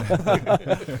tomorrow.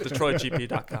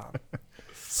 DetroitGP.com.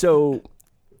 So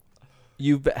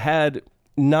you've had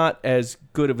not as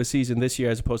good of a season this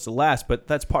year as opposed to last, but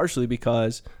that's partially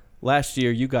because last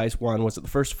year you guys won, was it the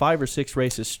first 5 or 6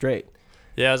 races straight?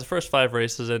 Yeah, it was the first 5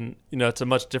 races, and it's a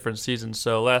much different season.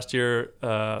 So last year,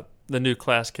 the new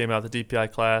class came out, the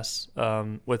DPI class,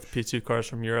 with P2 cars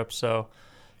from Europe. So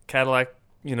Cadillac,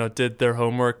 did their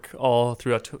homework all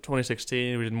throughout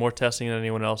 2016. We did more testing than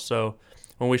anyone else. So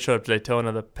when we showed up to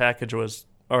Daytona, the package was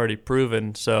already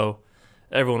proven. So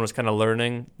everyone was kind of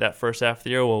learning that first half of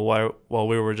the year while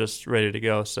we were just ready to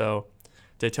go. So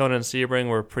Daytona and Sebring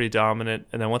were pretty dominant,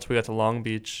 and then once we got to Long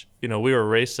Beach, we were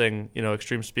racing,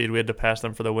 extreme speed. We had to pass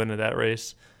them for the win of that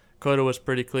race. COTA was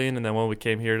pretty clean, and then when we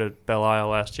came here to Belle Isle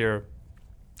last year,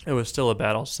 it was still a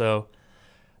battle. So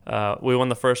we won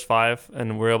the first 5,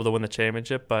 and we were able to win the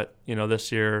championship. But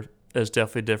this year is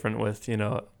definitely different with Team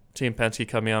Penske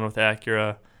coming on with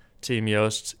Acura, Team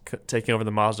Yost taking over the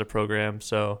Mazda program.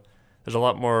 So there's a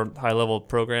lot more high-level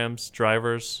programs,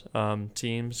 drivers,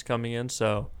 teams coming in.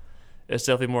 So it's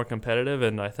definitely more competitive,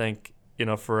 and I think,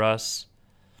 for us,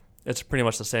 it's pretty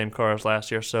much the same car as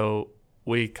last year. So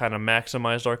we kind of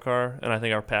maximized our car, and I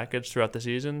think our package throughout the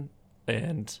season,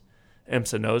 and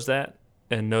IMSA knows that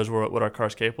and knows what our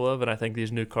car's capable of. And I think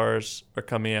these new cars are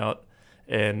coming out,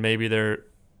 and maybe they're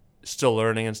still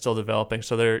learning and still developing.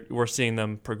 So we're seeing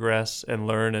them progress and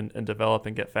learn and develop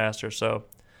and get faster. So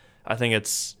I think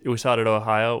we saw it at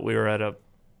Ohio. We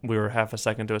were half a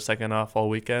second to a second off all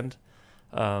weekend.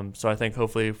 So I think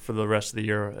hopefully for the rest of the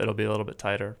year, it'll be a little bit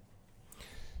tighter.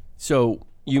 So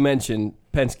you mentioned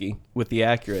Penske with the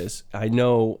Acuras. I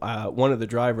know one of the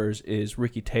drivers is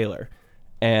Ricky Taylor,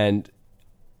 and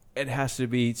it has to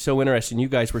be so interesting. You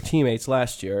guys were teammates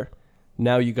last year.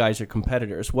 Now you guys are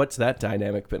competitors. What's that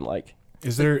dynamic been like?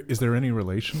 Is there any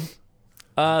relation?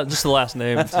 Just the last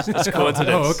name. It's coincidence.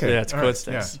 Oh, okay. Yeah, it's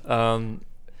coincidence. Right,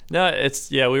 yeah.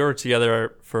 No, we were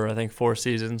together for I think 4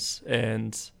 seasons,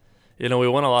 and we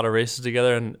won a lot of races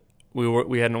together, and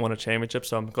we hadn't won a championship,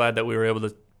 so I'm glad that we were able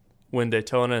to win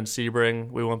Daytona and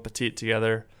Sebring. We won Petite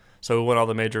together, so we won all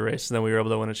the major races, and then we were able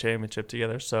to win a championship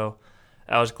together. So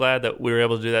I was glad that we were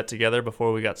able to do that together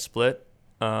before we got split.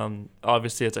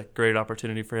 Obviously, it's a great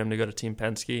opportunity for him to go to Team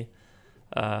Penske.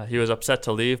 He was upset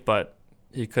to leave, but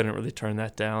he couldn't really turn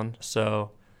that down.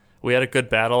 So we had a good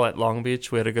battle at Long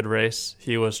Beach. We had a good race.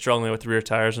 He was struggling with rear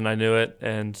tires, and I knew it,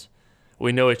 and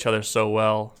we know each other so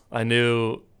well. I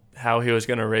knew how he was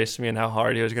going to race me and how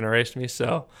hard he was going to race me,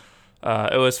 so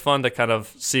it was fun to kind of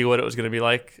see what it was going to be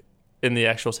like in the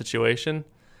actual situation.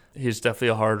 He's definitely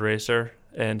a hard racer,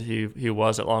 and he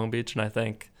was at Long Beach, and I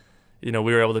think we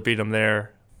were able to beat him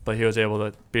there, but he was able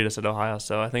to beat us at Ohio,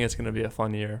 so I think it's going to be a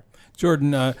fun year.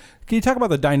 Jordan, can you talk about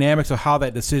the dynamics of how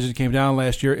that decision came down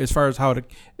last year as far as how it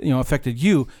affected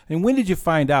you? And when did you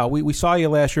find out? We saw you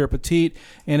last year at Petite,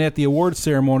 and at the awards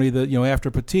ceremony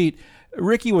after Petite,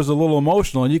 Ricky was a little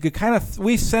emotional, and you could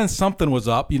we sensed something was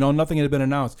up. Nothing had been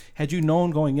announced. Had you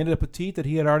known going into Petite that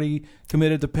he had already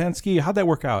committed to Penske? How'd that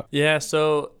work out? Yeah,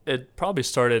 so it probably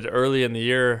started early in the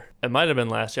year. It might have been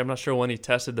last year. I'm not sure when he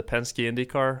tested the Penske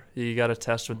IndyCar. He got a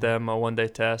test with them, a one-day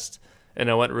test, and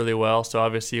it went really well. So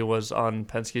obviously he was on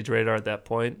Penske's radar at that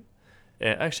point.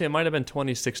 And actually, it might have been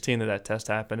 2016 that test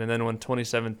happened. And then when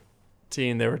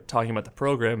 2017 they were talking about the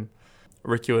program,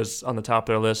 Ricky was on the top of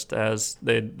their list as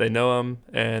they know him,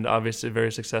 and obviously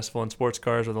very successful in sports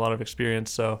cars with a lot of experience.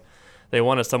 So they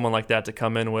wanted someone like that to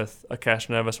come in with a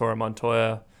Castroneves or a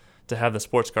Montoya to have the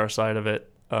sports car side of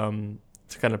it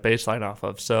to kind of baseline off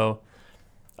of. So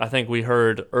I think we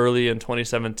heard early in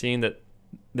 2017 that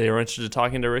they were interested in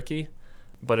talking to Ricky,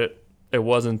 but it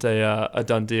wasn't a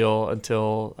done deal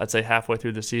until I'd say halfway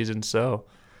through the season. So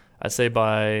I'd say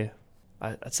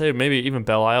maybe even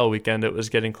Belle Isle weekend, it was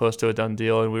getting close to a done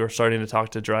deal, and we were starting to talk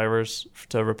to drivers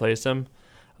to replace him.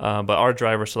 But our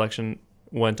driver selection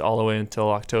went all the way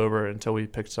until October until we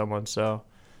picked someone. So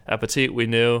at Petite, we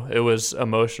knew it was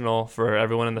emotional for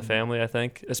everyone in the family, I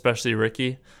think, especially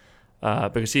Ricky,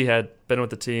 because he had been with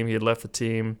the team. He had left the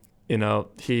team.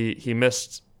 He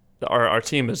missed our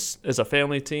team is a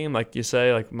family team, like you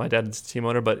say, like my dad's the team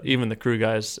owner, but even the crew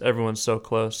guys, everyone's so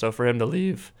close. So for him to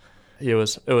leave, it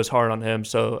was hard on him.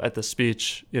 So at the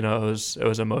speech, it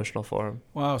was emotional for him.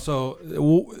 Wow. So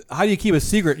how do you keep a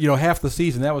secret? Half the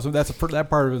season. That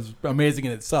part is amazing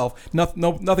in itself.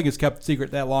 Nothing is kept secret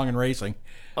that long in racing.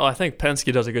 Oh, I think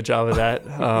Penske does a good job of that,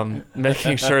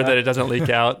 making sure that it doesn't leak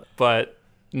out. But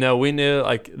no, we knew.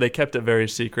 They kept it very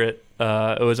secret.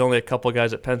 It was only a couple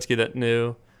guys at Penske that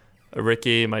knew.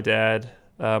 Ricky, my dad,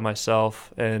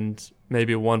 myself, and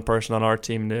maybe one person on our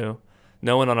team knew.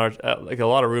 No one on our a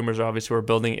lot of rumors obviously were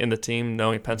building in the team,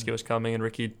 knowing Penske was coming, and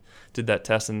Ricky did that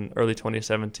test in early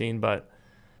 2017. But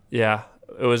yeah,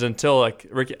 it was until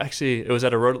Ricky it was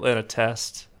at a Road Atlanta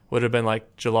test, would have been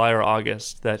July or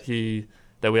August that we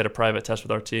had a private test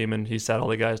with our team, and he sat all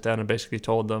the guys down and basically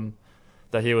told them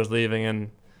that he was leaving.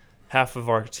 And half of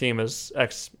our team is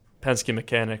ex-Penske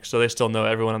mechanics, so they still know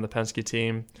everyone on the Penske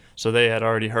team. So they had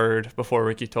already heard before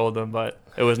Ricky told them, but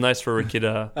it was nice for Ricky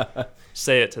to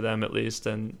say it to them at least,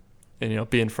 and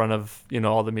be in front of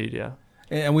all the media.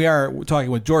 And we are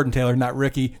talking with Jordan Taylor, not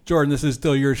Ricky. Jordan, this is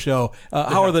still your show.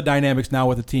 How are the dynamics now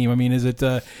with the team? I mean, is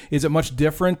it much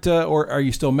different, or are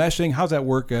you still meshing? How's that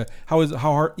work?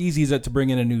 How easy is it to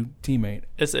bring in a new teammate?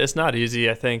 It's not easy.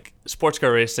 I think sports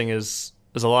car racing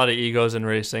there's a lot of egos in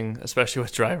racing, especially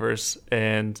with drivers,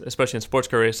 and especially in sports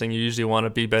car racing, you usually want to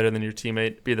be better than your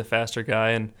teammate, be the faster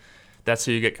guy, and that's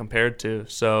who you get compared to.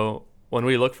 So when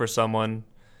we look for someone,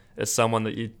 it's someone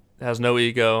that has no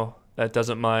ego, that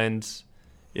doesn't mind,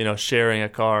 sharing a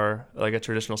car like a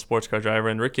traditional sports car driver.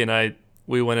 And Ricky and I,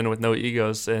 we went in with no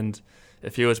egos, and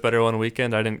if he was better one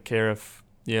weekend, I didn't care if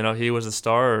he was the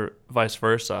star or vice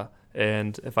versa.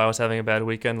 And if I was having a bad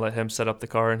weekend, let him set up the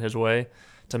car in his way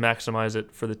to maximize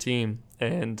it for the team.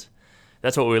 And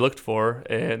that's what we looked for.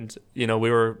 And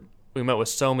we met with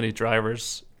so many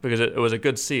drivers because it was a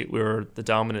good seat. We were the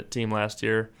dominant team last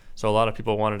year, so a lot of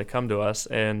people wanted to come to us.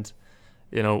 And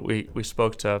we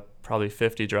spoke to probably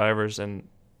 50 drivers, and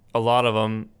a lot of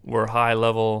them were high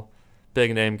level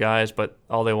big name guys, but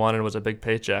all they wanted was a big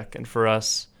paycheck. And for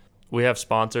us, we have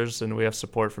sponsors and we have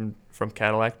support from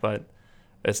Cadillac, but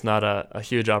it's not a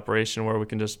huge operation where we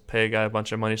can just pay a guy a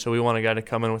bunch of money. So we want a guy to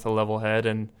come in with a level head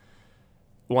and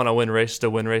want to win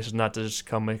races, not to just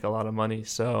come make a lot of money.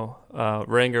 So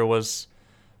Ranger was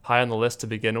high on the list to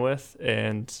begin with,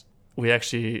 and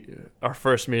our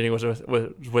first meeting was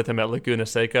with him at Laguna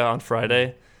Seca on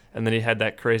Friday, and then he had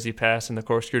that crazy pass in the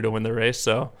corkscrew to win the race.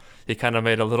 So he kind of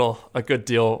made a good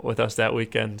deal with us that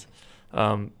weekend,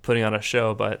 putting on a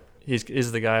show. But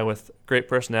he's the guy with great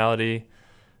personality.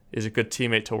 He's a good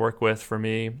teammate to work with for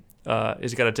me.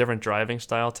 He's got a different driving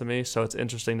style to me, so it's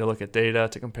interesting to look at data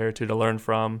to compare to learn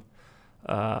from.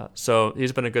 So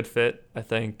he's been a good fit. I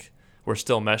think we're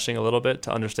still meshing a little bit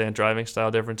to understand driving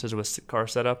style differences with car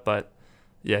setup, but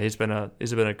yeah, he's been a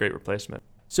great replacement.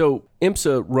 So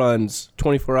IMSA runs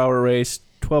 24-hour race,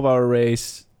 12-hour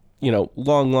race,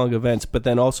 long events, but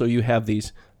then also you have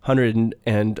these 100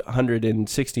 and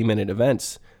 160-minute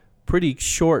events, pretty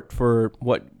short for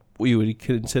what we would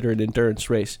consider an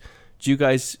endurance race. Do you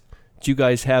guys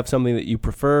have something that you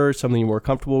prefer, something you're more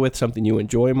comfortable with, something you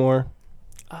enjoy more?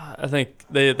 I think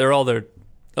they're all their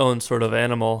own sort of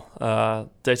animal.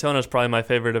 Daytona is probably my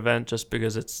favorite event just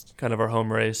because it's kind of our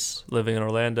home race, living in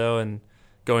Orlando and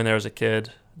going there as a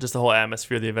kid. Just the whole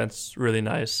atmosphere of the event's really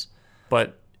nice.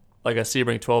 But like a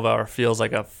Sebring 12-hour feels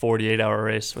like a 48-hour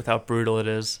race with how brutal it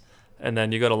is. And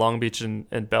then you go to Long Beach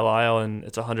and Belle Isle and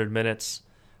it's 100 minutes,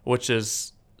 which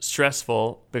is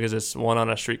stressful because it's one on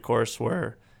a street course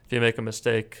where if you make a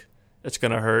mistake, it's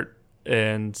going to hurt.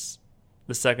 And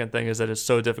the second thing is that it's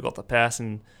so difficult to pass,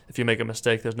 and if you make a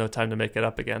mistake, there's no time to make it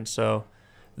up again. So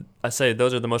I say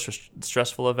those are the most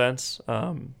stressful events,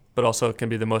 but also it can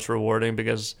be the most rewarding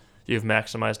because you've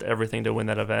maximized everything to win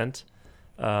that event.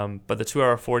 But the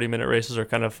 2-hour, 40-minute races are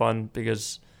kind of fun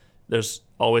because there's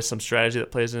always some strategy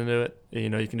that plays into it. You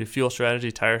can do fuel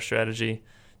strategy, tire strategy,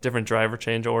 different driver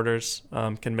change orders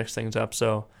can mix things up.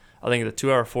 So I think the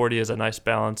 2-hour 40 is a nice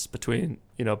balance between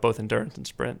both endurance and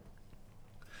sprint.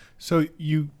 So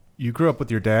you grew up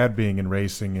with your dad being in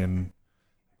racing, and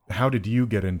how did you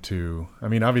get into? I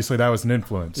mean, obviously that was an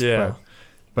influence. Yeah.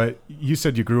 But you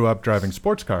said you grew up driving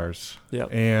sports cars. Yeah.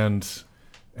 And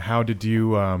how did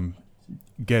you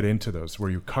get into those? Were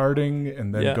you karting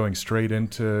and then going straight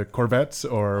into Corvettes,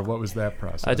 or what was that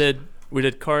process? We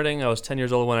did karting. I was 10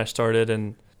 years old when I started,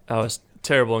 and I was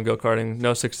terrible in go-karting.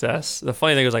 No success. The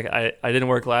funny thing was I didn't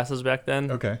wear glasses back then.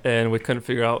 Okay. And we couldn't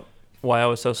figure out why I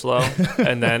was so slow.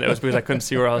 And then it was because I couldn't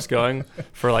see where I was going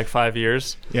for like 5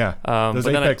 years. Yeah. Those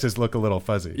apexes look a little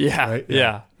fuzzy. Yeah. Right?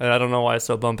 Yeah. And I don't know why it's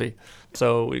so bumpy.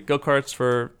 So we go-karts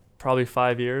for probably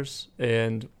 5 years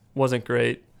and wasn't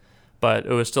great, but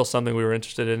it was still something we were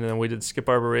interested in. And we did Skip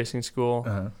Barber Racing School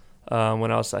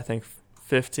when I was, I think,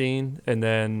 15, and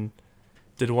then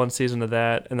did one season of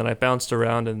that. And then I bounced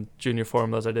around in junior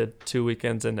formulas. I did 2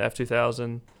 weekends in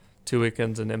F2000, 2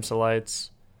 weekends in IMSA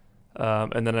Lights.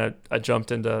 And then I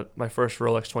jumped into my first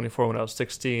Rolex 24 when I was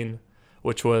 16,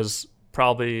 which was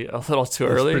probably a little too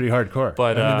early. Pretty hardcore.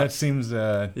 But I mean, that seems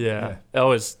I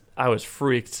was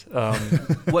freaked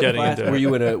what getting class, into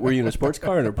it. Were you in a sports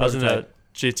car or a I was in a prototype?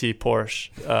 GT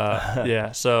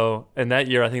Porsche. So in that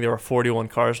year I think there were 41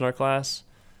 cars in our class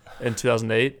in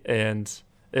 2008, and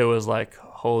it was like,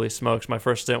 holy smokes. My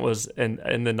first stint was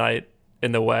in the night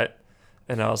in the wet.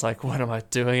 And I was like, what am I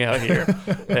doing out here?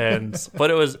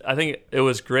 But I think it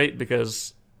was great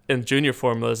because in junior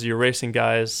formulas, you're racing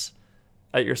guys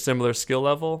at your similar skill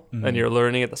level and you're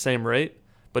learning at the same rate.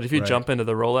 But if you jump into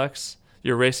the Rolex,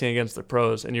 you're racing against the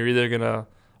pros, and you're either going to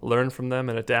learn from them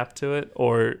and adapt to it,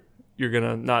 or you're going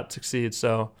to not succeed.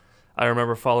 So I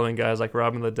remember following guys like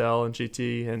Robin Liddell in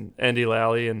GT and Andy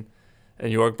Lally and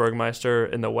Jorg Bergmeister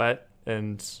in the wet,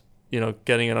 and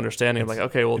getting an understanding of like,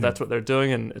 okay, well, that's what they're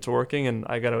doing and it's working and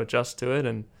I got to adjust to it.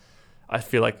 And I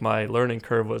feel like my learning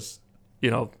curve was,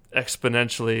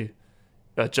 exponentially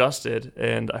adjusted.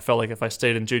 And I felt like if I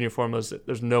stayed in junior formulas,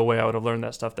 there's no way I would have learned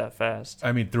that stuff that fast.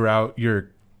 I mean, throughout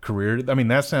your career,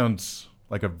 that sounds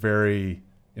like a very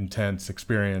intense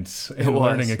experience and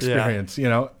learning experience,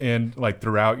 and like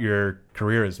throughout your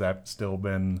career, has that still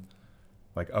been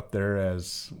like up there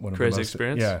as one of crazy the most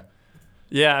experience? Yeah.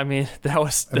 Yeah, I mean, that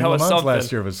was Le Mans something.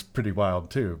 last year was pretty wild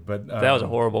too, but that was a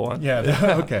horrible one.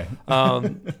 Yeah, okay.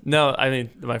 No, I mean,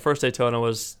 my first Daytona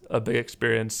was a big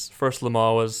experience. First Le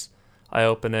Mans was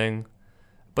eye-opening,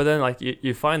 but then like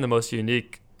you find the most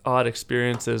unique, odd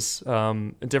experiences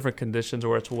in different conditions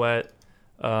where it's wet.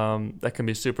 That can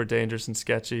be super dangerous and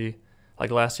sketchy. Like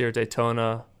last year at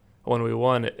Daytona, when we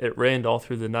won, it rained all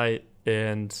through the night,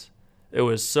 and it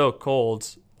was so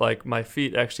cold. Like my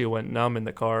feet actually went numb in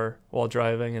the car while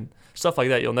driving, and stuff like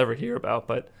that you'll never hear about.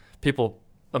 But people,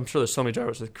 I'm sure there's so many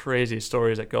drivers with crazy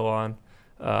stories that go on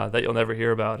that you'll never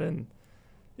hear about. And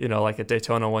like at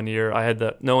Daytona one year, I had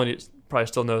no one probably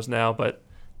still knows now, but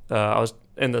I was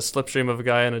in the slipstream of a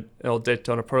guy in an old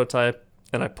Daytona prototype,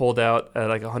 and I pulled out at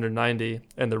like 190,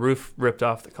 and the roof ripped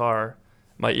off the car.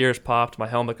 My ears popped, my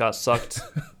helmet got sucked,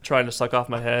 trying to suck off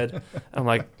my head. I'm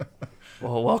like,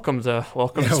 Well, welcome to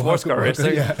sports car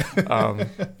racing. Yeah.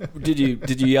 Did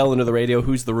you yell into the radio,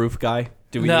 "Who's the roof guy"?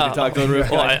 Did we need to talk to the roof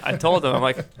guy? Well, I told them, I'm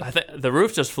like, I think the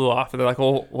roof just flew off, and they're like,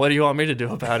 well, what do you want me to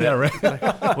do about it? Yeah, right.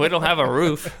 Like, we don't have a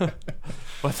roof.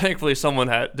 But thankfully, someone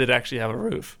did actually have a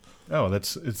roof. Oh,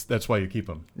 that's why you keep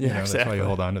them. Yeah, exactly. That's why you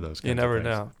hold on to those. You never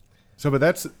know. So, but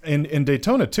that's in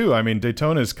Daytona too. I mean,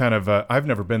 Daytona is kind of I've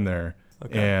never been there,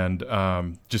 and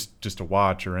just to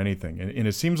watch or anything, and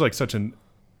it seems like such an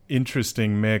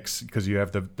interesting mix because you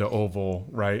have the oval,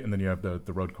 right, and then you have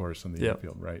the road course and the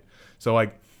infield, right. So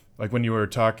like when you were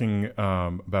talking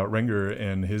about Renger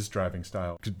and his driving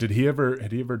style, had he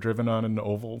ever driven on an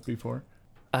oval before?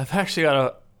 I've actually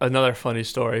got another funny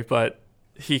story, but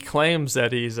he claims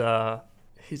that he's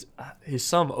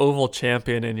some oval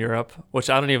champion in Europe, which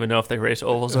I don't even know if they race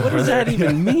ovals over there. What does that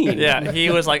even mean? Yeah, he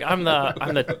was like, I'm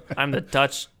the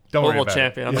Dutch oval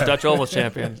champion. I'm the Dutch oval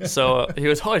champion. So he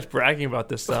was always bragging about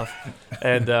this stuff,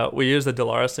 and we used the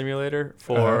Dallara simulator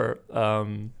for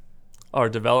our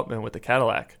development with the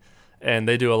Cadillac, and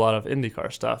they do a lot of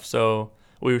IndyCar stuff. So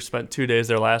we spent 2 days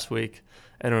there last week,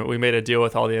 and we made a deal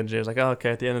with all the engineers, like, oh,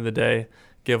 okay, at the end of the day,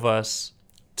 give us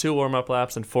 2 warm-up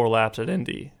laps and 4 laps at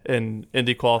Indy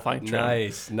qualifying trim.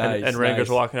 Nice. And Ranger's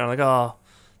walking around like, oh,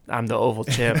 I'm the oval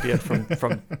champion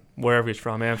from wherever he's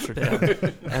from, Amsterdam.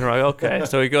 And we're like, okay.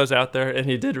 So he goes out there, and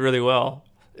he did really well.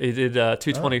 He did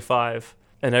 225,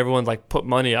 and everyone like put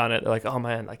money on it. They're like, oh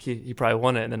man, like he probably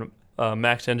won it. And then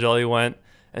Max Angeli went,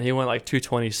 and he went like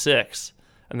 226.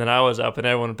 And then I was up, and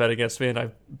everyone bet against me, and I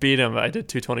beat him. I did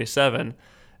 227,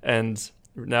 and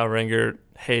now Renger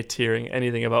hates hearing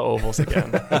anything about ovals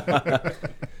again.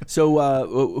 So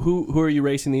who are you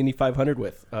racing the Indy 500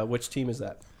 with? Which team is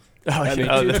that? Oh, I mean,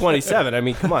 227. I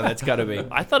mean, come on, that's got to be.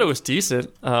 I thought it was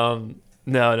decent. No,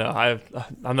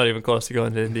 I'm not even close to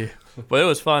going to Indy, but it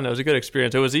was fun. It was a good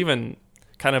experience. It was even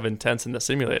kind of intense in the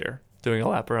simulator, doing a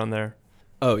lap around there.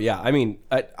 Oh yeah, I mean,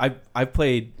 I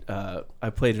played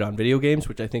it on video games,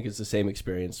 which I think is the same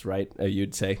experience, right?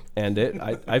 You'd say, and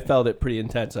I felt it pretty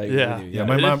intense. I agree with you.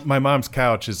 Yeah. My mom's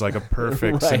couch is like a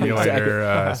perfect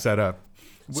simulator setup.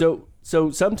 So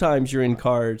sometimes you're in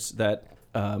cars that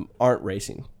aren't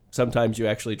racing. Sometimes you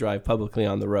actually drive publicly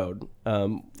on the road.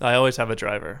 I always have a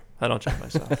driver. I don't drive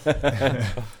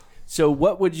myself. So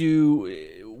what would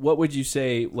you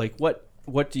say? Like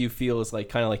what do you feel is like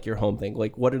kind of like your home thing?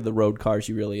 Like what are the road cars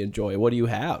you really enjoy? What do you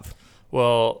have?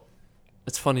 Well,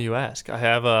 it's funny you ask. I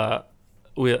have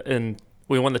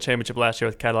we won the championship last year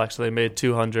with Cadillac, so they made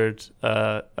 200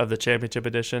 of the championship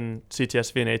edition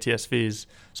CTSV and ATSVs.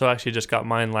 So I actually just got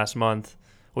mine last month,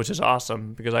 which is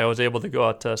awesome because I was able to go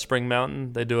out to Spring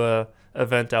Mountain. They do a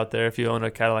event out there if you own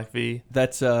a Cadillac V.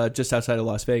 That's just outside of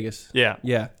Las Vegas. Yeah.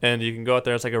 Yeah. And you can go out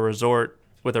there. It's like a resort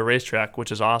with a racetrack,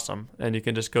 which is awesome. And you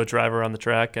can just go drive around the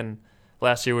track. And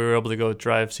last year we were able to go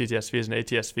drive CTSVs and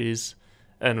ATSVs,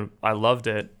 and I loved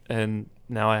it. And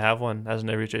now I have one as an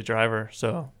everyday driver.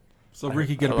 So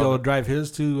Ricky going to be able to drive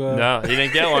his to... No, he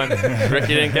didn't get one.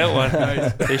 Ricky didn't get one.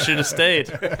 He should have stayed.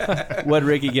 What'd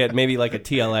Ricky get? Maybe like a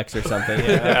TLX or something.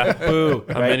 Yeah. Boo.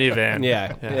 A minivan.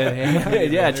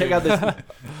 Yeah. Check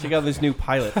out this new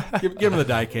Pilot. Give him the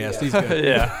diecast. He's good.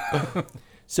 Yeah.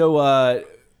 So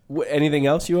anything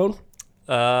else you own?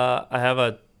 I have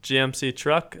a GMC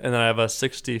truck, and then I have a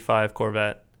 65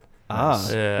 Corvette.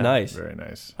 Nice. Very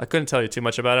nice. I couldn't tell you too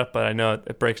much about it, but I know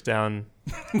it breaks down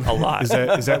a lot. Is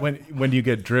that when you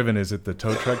get driven, is it the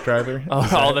tow truck driver?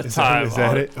 All the time. Is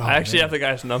that it? Oh, I actually have the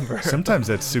guy's number. Sometimes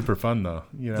that's super fun, though.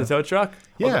 You know? The tow truck?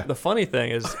 Yeah. Well, the funny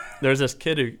thing is there's this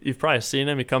kid who, you've probably seen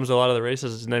him. He comes to a lot of the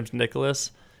races. His name's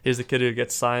Nicholas. He's the kid who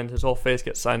gets signed. His whole face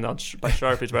gets signed on by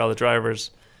Sharpies by all the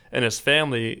drivers. And his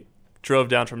family drove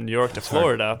down from New York to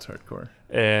Florida. That's hardcore.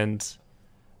 And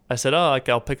I said,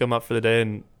 I'll pick him up for the day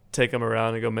and take him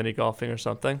around and go mini golfing or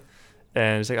something.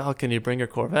 And he's like, can you bring your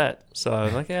Corvette? So I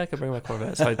was like, yeah, I can bring my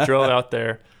Corvette. So I drove out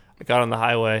there. I got on the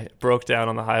highway, broke down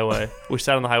on the highway. We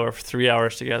sat on the highway for 3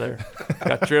 hours together.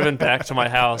 Got driven back to my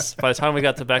house. By the time we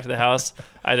got back to the house,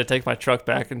 I had to take my truck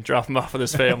back and drop him off with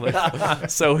his family.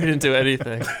 So we didn't do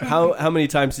anything. How many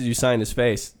times did you sign his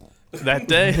face? That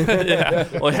day? Yeah.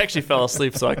 Well, he actually fell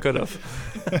asleep, so I could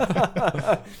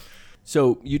have.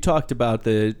 So you talked about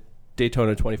the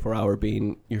Daytona 24-hour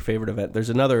being your favorite event. There's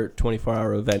another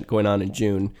 24-hour event going on in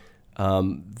June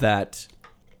that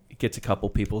gets a couple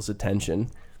people's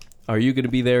attention. Are you going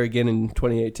to be there again in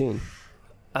 2018?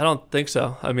 I don't think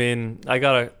so. I mean, I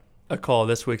got a call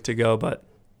this week to go, but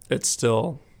it's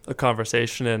still a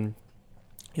conversation. And,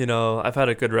 I've had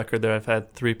a good record there. I've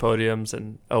had 3 podiums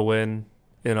and a win,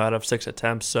 out of 6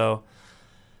 attempts. So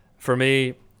for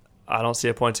me, I don't see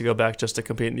a point to go back just to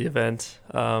compete in the event.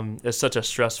 It's such a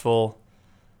stressful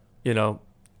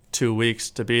 2 weeks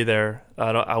to be there.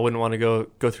 I wouldn't want to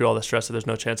go through all the stress if there's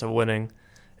no chance of winning.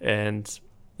 And,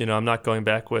 I'm not going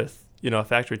back with, a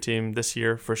factory team this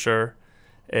year for sure.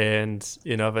 And,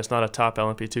 if it's not a top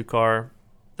LMP2 car,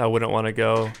 I wouldn't want to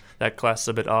go. That class is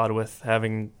a bit odd with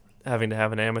having to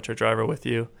have an amateur driver with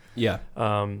you. Yeah.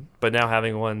 But now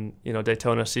having won,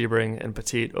 Daytona, Sebring, and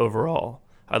Petit overall,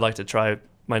 I'd like to try.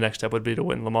 My next step would be to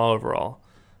win Le Mans overall.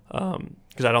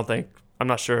 Because I'm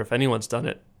not sure if anyone's done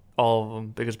it, all of them,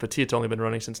 because Petit's only been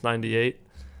running since 98,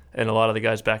 and a lot of the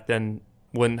guys back then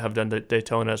wouldn't have done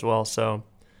Daytona as well. So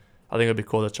I think it would be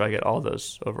cool to try to get all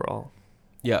those overall.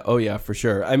 Yeah. Oh, yeah, for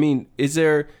sure. I mean, is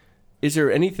there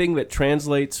anything that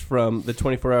translates from the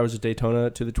 24 hours of Daytona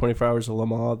to the 24 hours of Le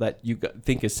Mans that you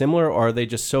think is similar, or are they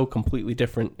just so completely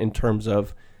different in terms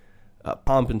of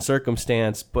pomp and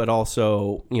circumstance, but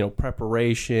also,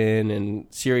 preparation and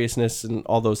seriousness and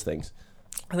all those things?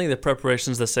 I think the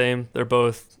preparation's the same. They're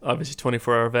both obviously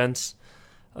 24-hour events.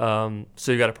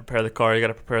 So you got to prepare the car, you got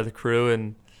to prepare the crew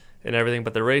and everything.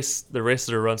 But the races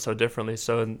are run so differently.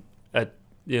 So at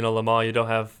Le Mans, you don't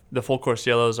have the full course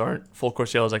yellows aren't full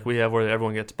course yellows like we have, where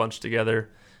everyone gets bunched together.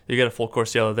 You get a full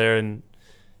course yellow there, and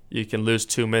you can lose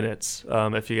 2 minutes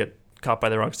if you get caught by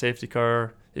the wrong safety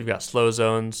car. You've got slow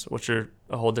zones, which are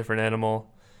a whole different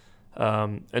animal,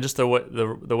 and just the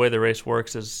way the race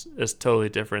works is totally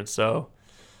different. So.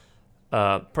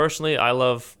 Personally, I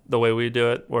love the way we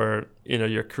do it, where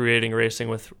you're creating racing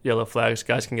with yellow flags.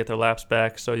 Guys can get their laps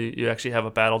back, so you actually have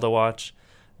a battle to watch.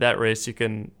 That race, you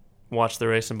can watch the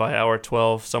race, and by hour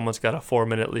 12, someone's got a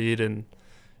 4-minute lead, and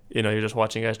you're just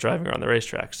watching guys driving around the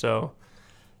racetrack. So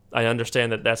I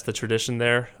understand that that's the tradition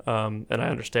there, and I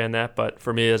understand that. But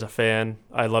for me as a fan,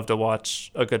 I love to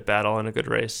watch a good battle and a good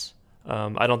race.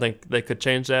 I don't think they could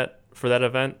change that for that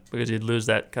event, because you'd lose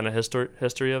that kind of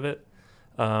history of it.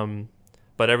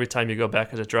 But every time you go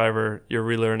back as a driver, you're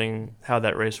relearning how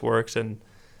that race works. And,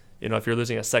 if you're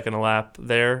losing a second a lap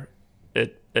there,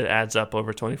 it adds up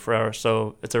over 24 hours.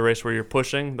 So it's a race where you're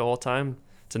pushing the whole time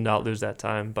to not lose that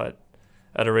time. But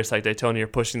at a race like Daytona, you're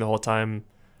pushing the whole time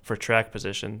for track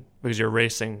position, because you're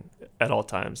racing at all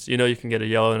times. You can get a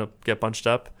yellow and get bunched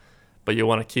up, but you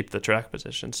want to keep the track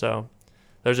position. So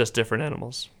they're just different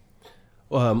animals.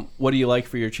 What do you like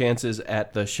for your chances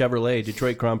at the Chevrolet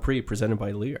Detroit Grand Prix presented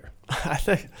by Lear? I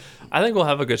think we'll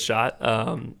have a good shot.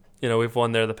 We've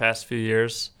won there the past few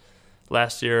years.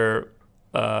 Last year,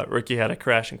 Ricky had a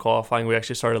crash in qualifying. We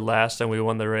actually started last, and we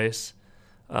won the race.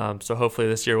 So hopefully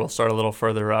this year we'll start a little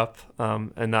further up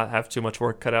and not have too much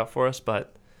work cut out for us.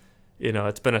 But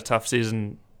it's been a tough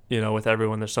season. With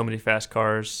everyone, there's so many fast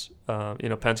cars.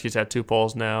 Penske's had 2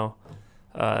 poles now.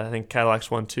 I think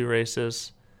Cadillac's won 2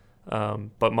 races.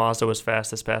 But Mazda was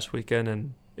fast this past weekend,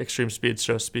 and Extreme Speeds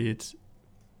show speeds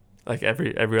like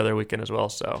every other weekend as well.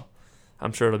 So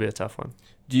I'm sure it'll be a tough one.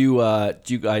 Do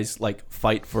you guys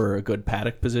fight for a good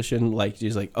paddock position?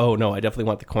 Is oh no, I definitely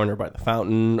want the corner by the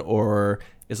fountain, or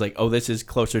is this is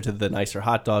closer to the nicer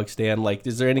hot dog stand?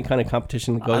 Is there any kind of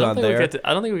competition that goes on there?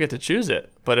 I don't think we get to choose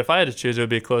it, but if I had to choose, it would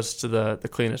be close to the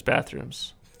cleanest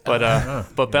bathrooms.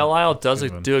 But Belle Isle does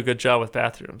do a good job with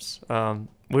bathrooms. I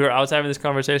was having this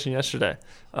conversation yesterday.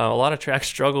 A lot of tracks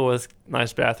struggle with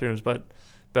nice bathrooms, but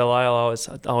Belle Isle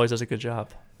always does a good job.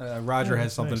 Roger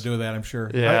has something to do with that, I'm sure.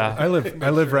 Yeah, I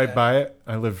live right by it.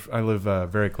 I live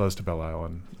very close to Belle Isle,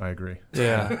 and I agree.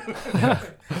 Yeah.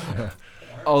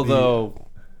 Although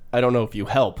I don't know if you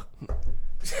help.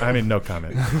 I mean, no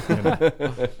comment.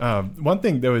 One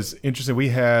thing that was interesting, we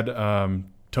had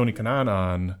Tony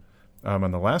Kanaan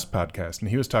on the last podcast, and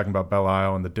he was talking about Belle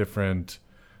Isle and the different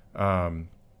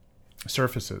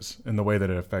surfaces and the way that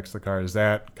it affects the car. Does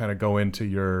that kind of go into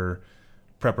your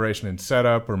preparation and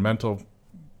setup, or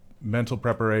mental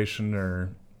preparation,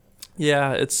 or?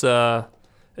 Yeah, it's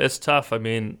tough. I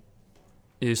mean,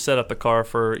 you set up the car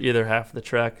for either half of the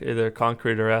track, either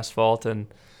concrete or asphalt,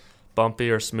 and bumpy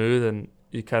or smooth, and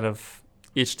you kind of,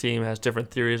 each team has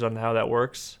different theories on how that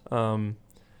works.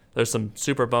 There's some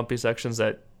super bumpy sections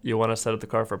that you want to set up the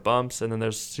car for bumps, and then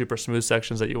there's super smooth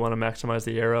sections that you want to maximize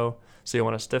the aero, so you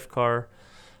want a stiff car.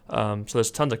 So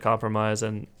there's tons of compromise,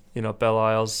 and Belle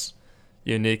Isle's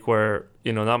unique where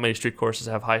not many street courses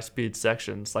have high speed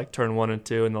sections, like turn 1 and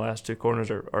 2, and the last 2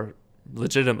 corners are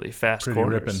legitimately fast pretty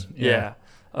corners. Ripping. Yeah.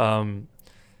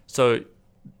 So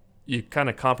you kind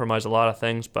of compromise a lot of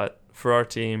things, but for our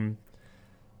team,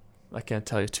 I can't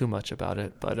tell you too much about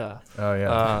it, but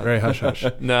very hush hush.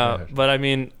 No, but I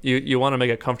mean, you want to make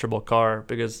a comfortable car,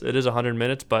 because it is 100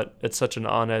 minutes, but it's such an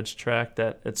on-edge track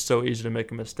that it's so easy to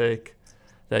make a mistake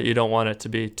that you don't want it to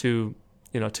be too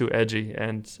edgy.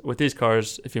 And with these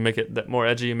cars, if you make it that more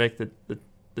edgy, you make the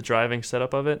driving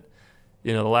setup of it,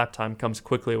 the lap time comes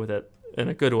quickly with it in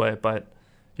a good way, but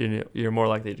you're more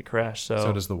likely to crash.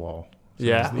 So does the wall.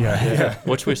 Yeah,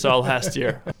 which we saw last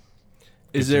year.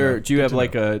 Do you have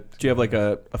like a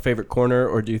favorite corner,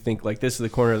 or do you think like this is the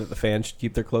corner that the fans should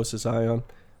keep their closest eye on?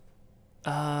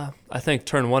 I think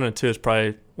turn 1 and 2 is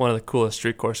probably one of the coolest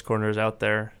street course corners out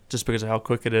there, just because of how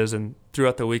quick it is. And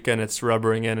throughout the weekend, it's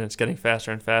rubbering in, and it's getting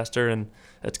faster and faster, and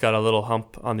it's got a little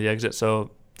hump on the exit,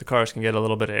 so the cars can get a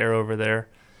little bit of air over there.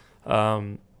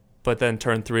 But then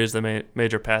turn 3 is the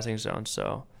major passing zone.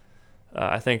 So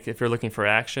I think if you're looking for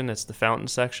action, it's the fountain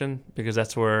section, because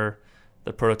that's where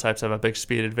the prototypes have a big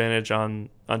speed advantage on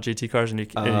GT cars, and you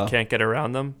can't get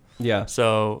around them. Yeah.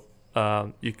 So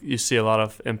you see a lot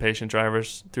of impatient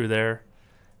drivers through there,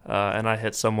 and I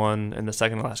hit someone in the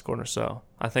second to last corner. So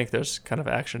I think there's kind of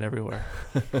action everywhere.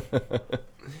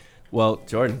 Well,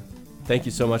 Jordan, thank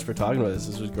you so much for talking with us.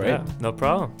 This was great. Yeah, no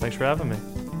problem. Thanks for having me.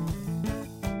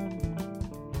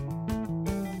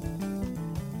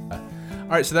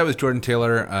 All right, so that was Jordan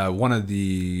Taylor, one of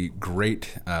the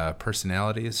great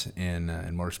personalities in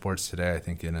motorsports today. I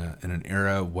think in an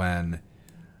era when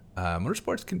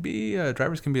motorsports can be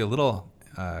drivers can be a little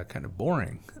kind of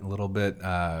boring, a little bit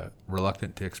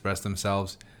reluctant to express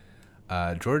themselves.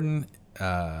 Jordan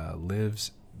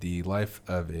lives the life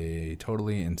of a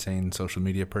totally insane social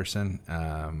media person,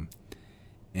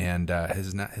 and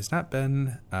has not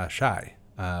been shy.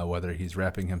 Whether he's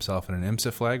wrapping himself in an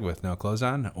IMSA flag with no clothes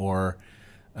on, or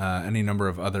any number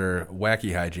of other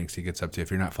wacky hijinks he gets up to.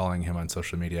 If you're not following him on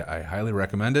social media, I highly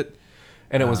recommend it.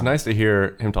 And it was nice to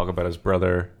hear him talk about his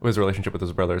relationship with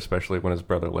his brother, especially when his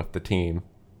brother left the team.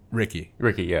 Ricky,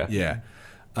 yeah. Yeah.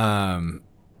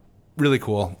 Really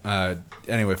cool.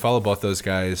 Anyway, follow both those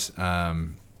guys.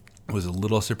 Was a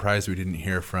little surprised we didn't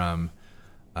hear from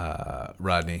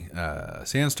Rodney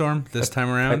Sandstorm this time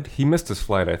around. He missed his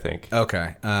flight, I think.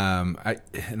 Okay. I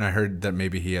heard that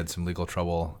maybe he had some legal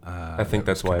trouble. I think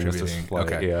that's why he missed his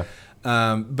flight. Okay. Yeah.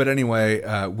 But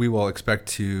anyway, we will expect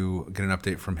to get an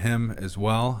update from him as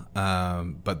well.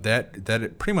 But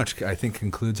that pretty much, I think,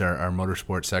 concludes our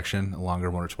motorsports section, a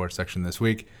longer motorsports section this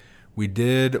week. We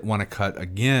did want to cut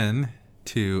again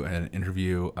to an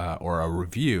interview or a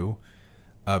review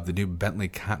of the new Bentley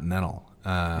Continental.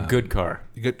 Good car.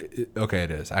 Good. Okay,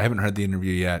 it is. I haven't heard the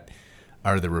interview yet,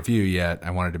 or the review yet. I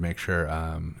wanted to make sure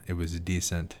it was a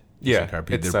decent car.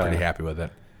 They're pretty happy with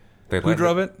it. Who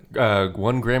drove it?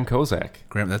 One Graham Kozak.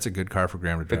 Graham, that's a good car for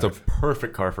Graham to drive. It's a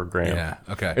perfect car for Graham. Yeah,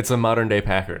 okay. It's a modern-day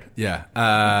Packard.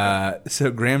 Yeah.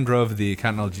 So Graham drove the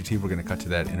Continental GT. We're going to cut to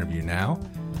that interview now.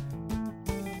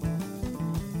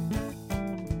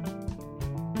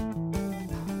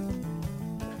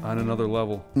 On another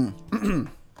level.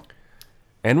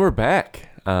 And we're back.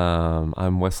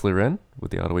 I'm Wesley Wren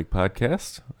with the Autoweek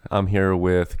Podcast. I'm here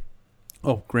with...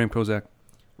 Graham Kozak.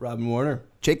 Robin Warner.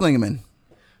 Jake Lingeman.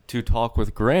 To talk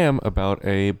with Graham about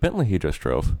a Bentley he just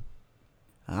drove.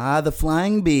 The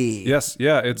Flying Bee. Yes,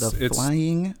 yeah, it's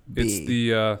Flying Bee. It's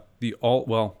the all,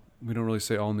 well, we don't really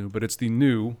say all new, but it's the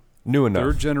new enough.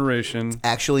 Third generation.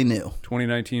 Actually new.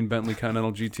 2019 Bentley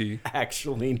Continental GT.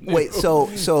 Actually new. Wait, so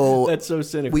that's so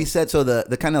cynical. We said the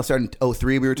Continental started in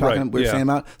 03 we were saying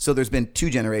about. So there's been 2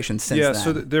 generations since then. Yeah,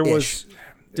 so there was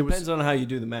Depends on how you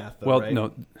do the math though, well, right?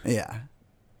 no. Yeah.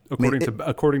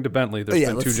 According to Bentley, there's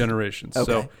been 2 generations.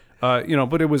 Okay. So,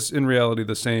 but it was in reality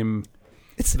the same.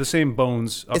 It's the same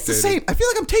bones updated. It's the same. I feel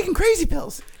like I'm taking crazy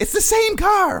pills. It's the same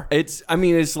car. It's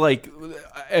like,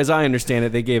 as I understand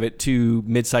it, they gave it 2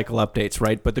 mid-cycle updates,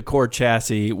 right? But the core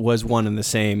chassis was one and the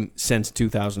same since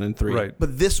 2003. Right.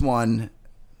 But this one,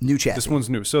 new chassis. This one's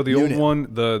new. So the old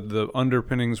one, the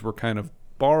underpinnings were kind of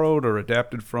borrowed or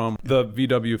adapted from the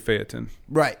VW Phaeton.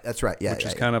 Right. That's right. Yeah. Which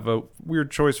is kind of a weird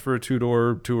choice for a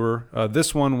 2-door tour.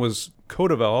 This one was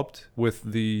co-developed with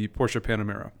the Porsche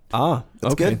Panamera.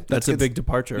 That's okay. good. That's a big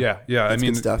departure. Yeah. That's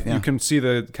good stuff, yeah. You can see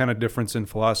the kind of difference in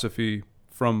philosophy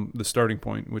from the starting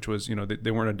point, which was,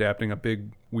 they weren't adapting a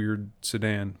big, weird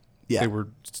sedan. Yeah. They were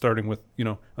starting with,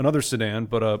 another sedan,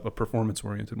 but a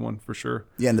performance-oriented one for sure.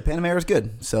 Yeah, and the Panamera is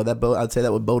good. So I'd say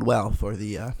that would bode well for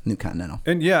the new Continental.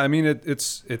 And yeah, I mean,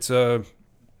 it's so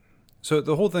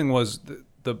the whole thing was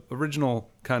the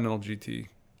original Continental GT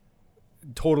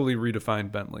totally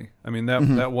redefined Bentley. I mean,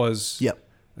 that was,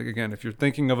 like, again, if you're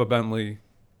thinking of a Bentley,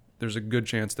 there's a good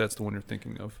chance that's the one you're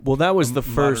thinking of. Well, that was the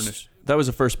first. That was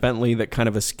the first Bentley that kind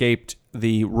of escaped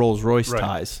the Rolls-Royce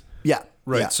ties. Yeah.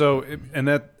 Right. Yeah. So,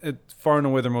 far and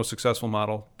away their most successful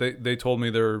model. They told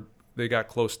me they got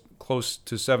close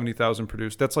to 70,000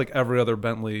 produced. That's like every other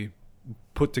Bentley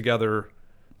put together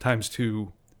times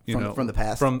 2. From the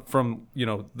past. From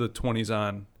the 20s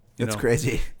on. That's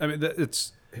crazy. I mean,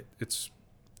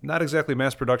 not exactly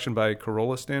mass production by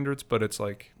Corolla standards, but it's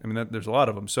like, I mean, there's a lot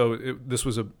of them. So this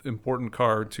was an important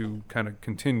car to kind of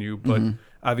continue, but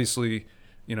obviously,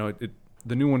 you know,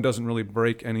 the new one doesn't really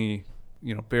break any,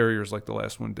 you know, barriers like the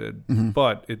last one did,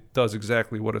 but it does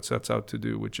exactly what it sets out to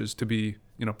do, which is to be,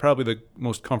 you know, probably the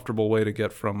most comfortable way to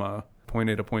get from point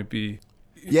A to point B.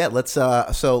 Yeah, let's start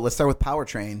with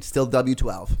powertrain. Still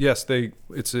W12. Yes,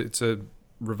 it's a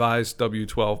revised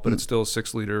W12, but it's still a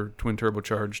 6-liter twin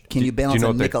turbocharged. Can you balance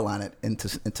a nickel on it and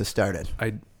to start it?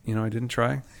 I didn't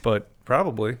try, but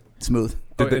probably smooth.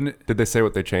 Did they say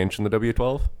what they changed in the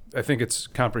W12? I think it's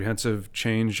comprehensive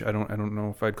change. I don't know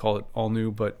if I'd call it all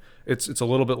new, but it's a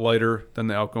little bit lighter than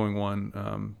the outgoing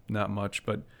one. Not much,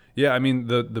 but yeah, I mean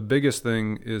the biggest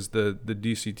thing is the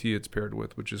DCT it's paired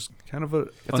with, which is kind of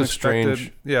a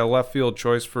strange, left field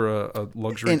choice for a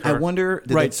luxury car. I wonder,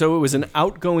 so it was an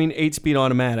outgoing 8-speed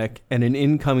automatic and an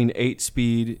incoming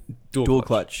 8-speed dual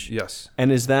clutch. Yes, and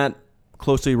is that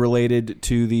closely related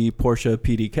to the Porsche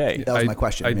PDK? That was my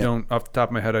question. I don't, off the top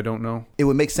of my head, I don't know. It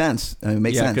would make sense. It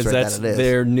makes sense, because right, that's that it is.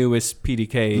 their newest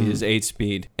PDK is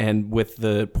 8-speed, and with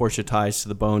the Porsche ties to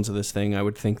the bones of this thing, I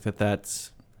would think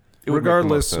that's.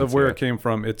 Regardless of where it came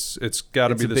from, it's got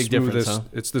to be the smoothest. Huh?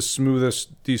 It's the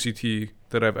smoothest DCT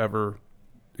that I've ever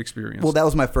experienced. Well, that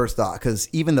was my first thought, because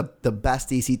even the best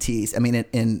DCTs, I mean,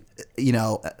 in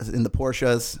the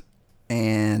Porsches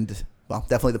and. Well,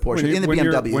 definitely the Porsche. In the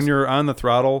BMWs. When you're on the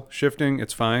throttle shifting,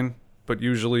 it's fine. But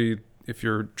usually if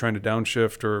you're trying to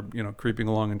downshift or, you know, creeping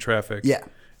along in traffic,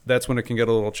 that's when it can get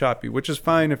a little choppy, which is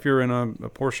fine if you're in a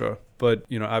Porsche. But,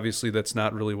 you know, obviously that's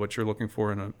not really what you're looking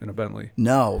for in a Bentley.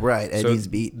 No, right. It needs to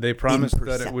be they promised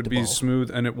that it would be smooth,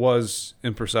 and it was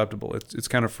imperceptible. It's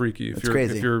kind of freaky. It's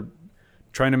crazy. If you're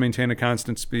trying to maintain a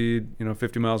constant speed, you know,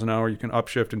 50 miles an hour, you can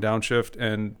upshift and downshift,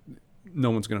 and no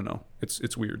one's going to know.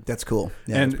 It's weird. That's cool.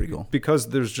 Yeah, and that's pretty cool. Because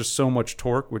there's just so much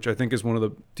torque, which I think is one of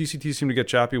the DCTs seem to get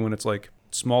choppy when it's like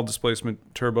small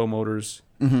displacement turbo motors.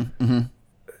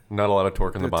 Not a lot of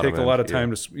torque in the bottom end. Take a lot of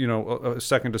time to, you know, a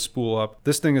second to spool up.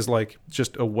 This thing is like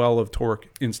just a well of torque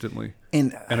instantly.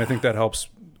 And I think that helps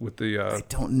with the... I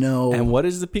don't know. And what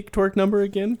is the peak torque number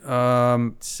again?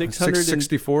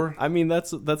 664. I mean,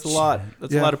 that's a lot.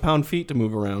 That's a lot of pound-feet to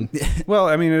move around. Well,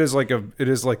 I mean, it is like,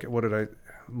 what did I...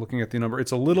 Looking at the number,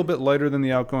 it's a little bit lighter than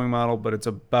the outgoing model, but it's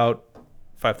about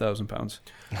 5,000 pounds.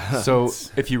 So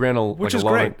if you ran a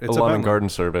lawn and garden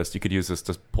service, you could use this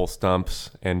to pull stumps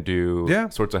and do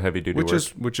sorts of heavy duty work.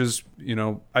 Which is, you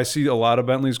know, I see a lot of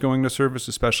Bentleys going to service,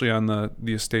 especially on the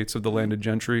estates of the landed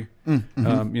gentry. You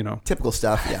know, typical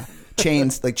stuff. Yeah,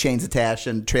 chains attached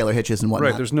and trailer hitches and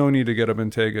whatnot. Right. There's no need to get a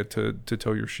Bentayga to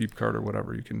tow your sheep cart or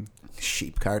whatever. You can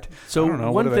sheep cart. So I don't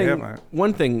know,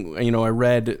 one thing, you know, I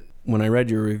read. When I read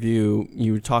your review,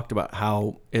 you talked about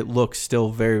how it looks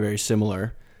still very, very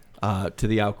similar to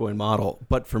the outgoing model.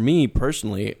 But for me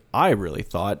personally, I really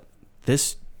thought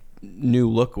this new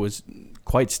look was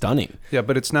quite stunning. Yeah,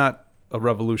 but it's not a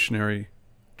revolutionary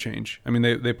change. I mean,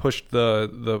 they pushed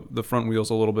the front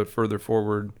wheels a little bit further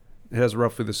forward. It has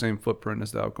roughly the same footprint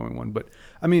as the outgoing one. But,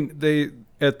 I mean, they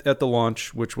at the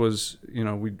launch, which was, you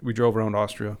know, we drove around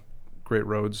Austria, great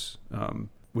roads,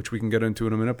 which we can get into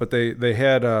in a minute, but they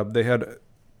had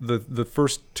the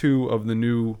first two of the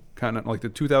new kind of like the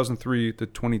 2003, the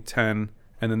 2010,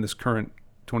 and then this current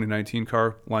 2019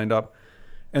 car lined up,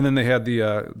 and then they had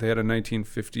a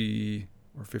 1950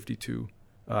 or 52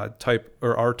 type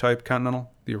or R type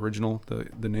Continental, the original,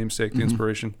 the namesake, the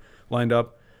inspiration, lined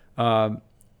up,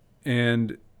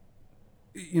 and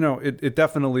you know it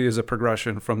definitely is a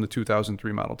progression from the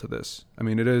 2003 model to this. I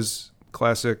mean, it is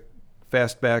classic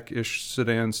fastback-ish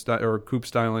sedan or coupe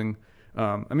styling.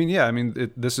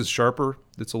 This is sharper.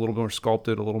 It's a little more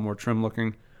sculpted, a little more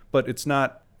trim-looking, but it's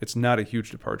not a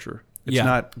huge departure. It's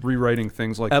not rewriting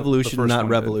things like evolution, the first not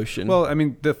one revolution. Did. Well, I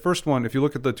mean, the first one, if you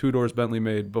look at the 2 doors Bentley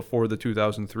made before the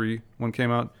 2003 one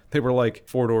came out, they were like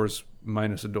 4 doors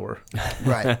minus a door.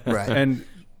 Right. And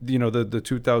you know, the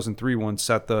 2003 one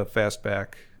set the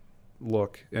fastback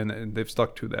look, and they've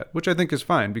stuck to that, which I think is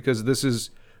fine, because this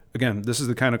is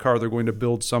the kind of car they're going to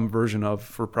build some version of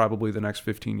for probably the next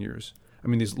 15 years. I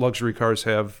mean, these luxury cars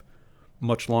have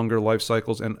much longer life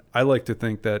cycles, and I like to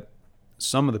think that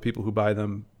some of the people who buy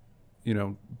them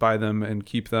and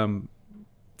keep them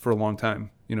for a long time.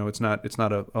 You know, it's not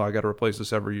I got to replace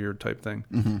this every year type thing.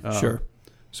 Sure.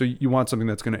 So you want something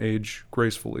that's going to age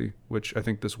gracefully, which I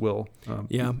think this will.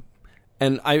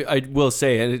 And I will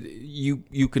say,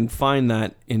 you can find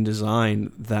that in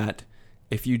design, that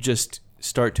if you just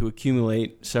start to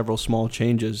accumulate several small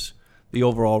changes, the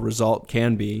overall result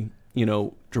can be, you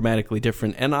know, dramatically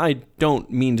different. And I don't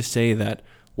mean to say that,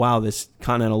 wow, this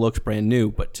Continental looks brand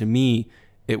new, but to me,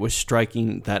 it was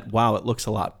striking that, wow, it looks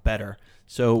a lot better.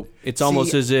 So it's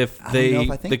almost as if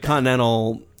the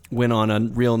Continental went on a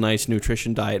real nice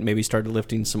nutrition diet, maybe started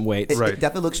lifting some weights. It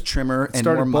definitely looks trimmer and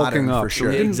started more modern bulking up for sure.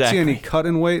 We didn't see any cut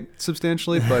in weight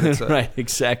substantially, but it's right,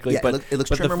 exactly. Yeah, but it looks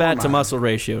but trimmer, the fat more to modern. muscle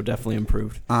ratio definitely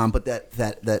improved. But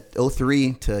that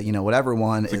 03 to whatever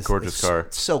one it's a is gorgeous car.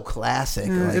 So classic.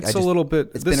 It's a little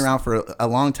bit. It's been around for a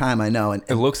long time, I know. And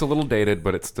it looks a little dated,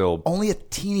 but it's still only a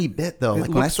teeny bit though. It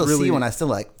Like when I still looks really- see one, I still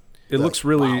like. It looks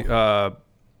really.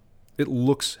 It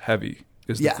looks heavy.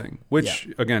 Is the Yeah. thing, which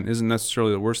again isn't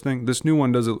necessarily the worst thing. This new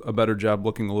one does a better job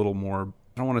looking a little more.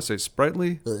 I don't want to say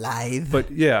sprightly, live,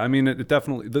 but yeah, I mean it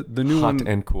definitely the new hot one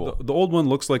and cool. The old one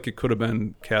looks like it could have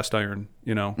been cast iron,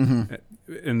 And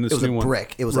this it was new a one,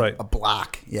 brick. It was right. a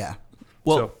block. Yeah.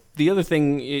 Well, So- the other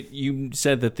thing, you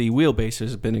said that the wheelbase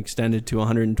has been extended to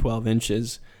 112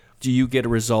 inches. Do you get a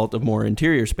result of more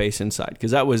interior space inside?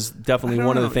 Because that was definitely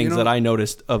one of the things that I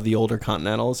noticed of the older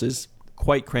Continentals is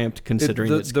quite cramped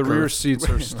considering the rear seats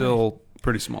are still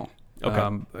pretty small.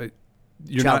 Okay.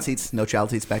 Seats, no child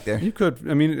seats back there. You could,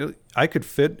 I mean, I could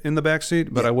fit in the back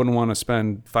seat, but I wouldn't want to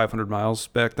spend 500 miles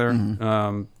back there.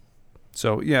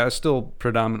 So yeah, it's still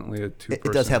predominantly a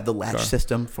two-person. It does have the latch car.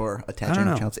 system for attaching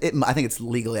a child seat. I think it's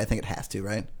legally. I think it has to,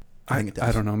 right? I think it does.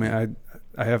 I don't know, man.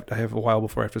 I have a while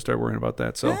before I have to start worrying about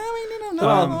that. So I mean, no.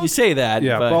 Well, you say that.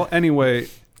 yeah. But Well, anyway,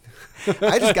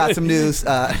 I just got some news.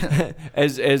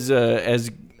 as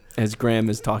Graham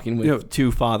is talking with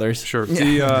two fathers. sure.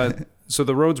 So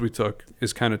the roads we took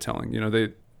is kind of telling.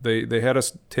 They had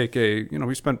us take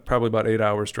we spent probably about 8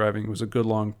 hours driving. It was a good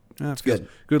long,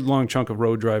 good long chunk of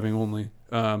road driving only.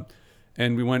 And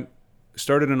we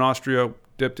started in Austria,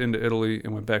 dipped into Italy,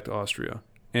 and went back to Austria.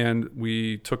 And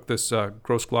we took this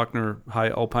Grossglockner High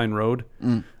Alpine Road.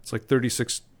 It's like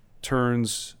 36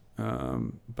 turns,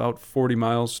 about 40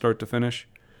 miles start to finish.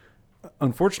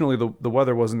 Unfortunately, the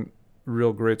weather wasn't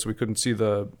real great, so we couldn't see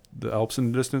the Alps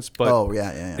in the distance. But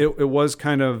it was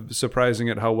kind of surprising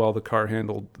at how well the car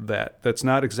handled that. That's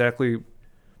not exactly,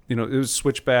 it was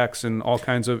switchbacks and all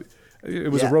kinds of.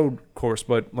 It was a road course,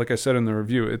 but like I said in the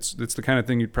review, it's the kind of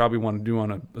thing you'd probably want to do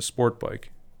on a sport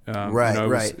bike.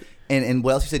 Right. And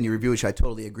what else you said in your review, which I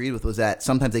totally agreed with, was that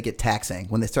sometimes they get taxing.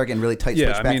 When they start getting really tight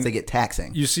switchbacks, they get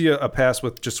taxing. You see a pass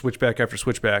with just switchback after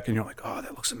switchback, and you're like, oh,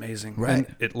 that looks amazing. Right.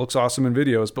 And it looks awesome in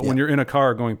videos, but when you're in a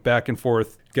car going back and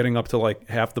forth, getting up to like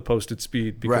half the posted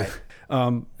speed. Because,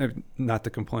 not to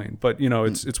complain, but,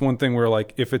 it's one thing where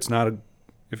like if it's not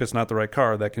the right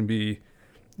car, that can be,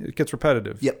 it gets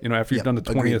repetitive. Yep. After you've done the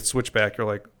 20th switchback, you're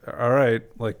like, all right,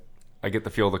 like. I get the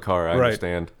feel of the car. I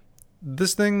understand.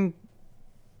 This thing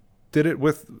did it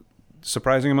with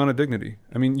surprising amount of dignity.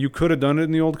 I mean, you could have done it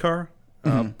in the old car,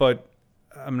 but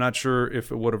I'm not sure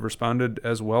if it would have responded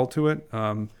as well to it.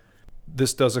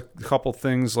 This does a couple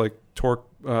things like torque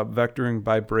vectoring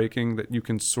by braking that you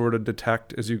can sort of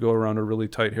detect as you go around a really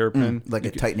tight hairpin. Like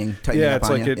a tightening yeah, up it's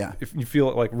on like you. if you feel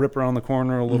it like rip around the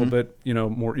corner a little bit,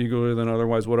 more eagerly than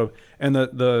otherwise would have. And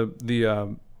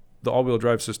the all-wheel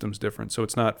drive system's different, so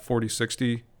it's not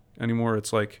 40-60 anymore.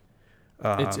 It's like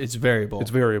it's variable.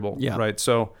 It's variable, yeah. Right.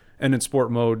 So, and in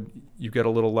sport mode, you get a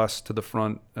little less to the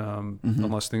front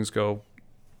unless things go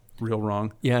real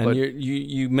wrong. Yeah, and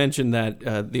you mentioned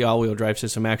that the all-wheel drive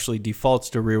system actually defaults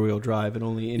to rear-wheel drive and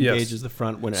only engages the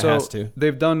front when it has to.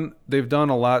 They've done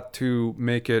a lot to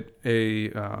make it a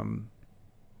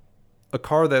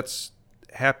car that's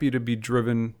happy to be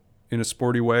driven in a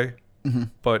sporty way.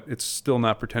 But it's still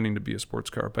not pretending to be a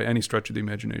sports car by any stretch of the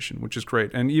imagination, which is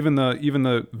great. And even the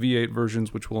V8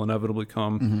 versions, which will inevitably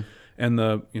come, and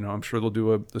I'm sure they'll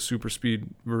do the super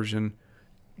speed version.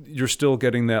 You're still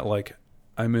getting that like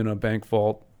I'm in a bank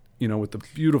vault, with the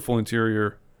beautiful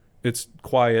interior. It's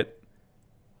quiet,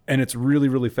 and it's really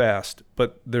really fast.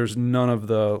 But there's none of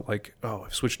the like, oh,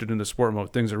 I've switched it into sport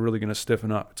mode. Things are really going to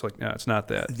stiffen up. It's like, yeah, it's not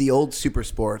that. The old Super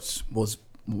Sports was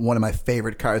one of my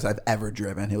favorite cars I've ever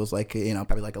driven. It was like,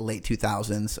 probably like a late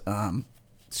 2000s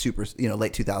super,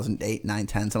 late 2008, 9,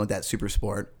 10, something like that, Super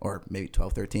Sport, or maybe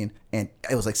 12, 13. And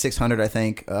it was like 600, I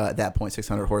think, at that point,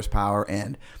 600 horsepower.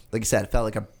 And like I said, it felt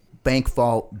like a bank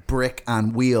vault brick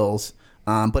on wheels,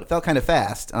 but it felt kind of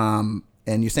fast. And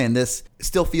you're saying this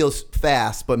still feels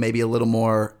fast, but maybe a little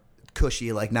more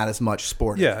cushy, like not as much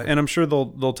sport. Yeah, and I'm sure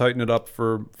they'll tighten it up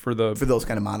for those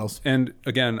kind of models. And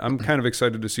again, I'm kind of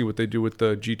excited to see what they do with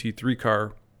the GT3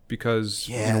 car because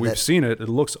we've seen it. It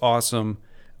looks awesome.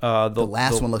 The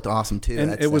last one looked awesome too.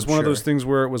 And it was one of those things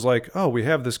where it was like, oh, we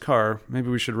have this car, maybe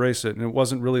we should race it. And it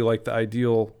wasn't really like the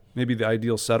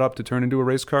ideal setup to turn into a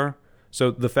race car.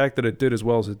 So the fact that it did as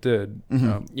well as it did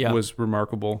was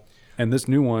remarkable. And this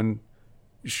new one,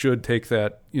 should take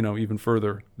that, even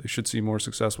further. They should see more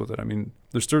success with it. I mean,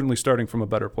 they're certainly starting from a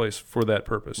better place for that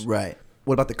purpose. Right.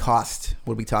 What about the cost?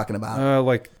 What are we talking about?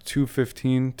 Like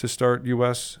 $215 to start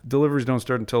U.S. Deliveries don't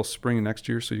start until spring next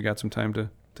year, so you got some time to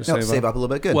save up a little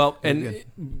bit. Good. Well, Good.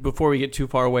 Before we get too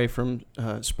far away from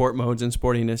sport modes and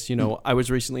sportiness, I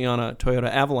was recently on a Toyota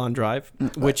Avalon drive,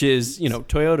 which is,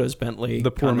 Toyota's Bentley.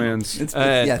 The poor man's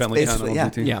Bentley Continental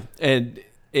GT. Yeah, and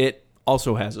it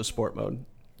also has a sport mode.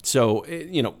 So,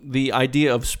 the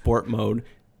idea of sport mode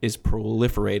is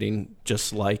proliferating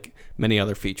just like many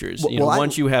other features.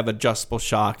 Once you have adjustable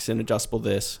shocks and adjustable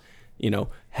this,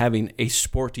 having a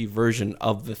sporty version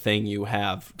of the thing you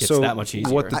have gets that much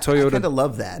easier. What the Toyota, I kind of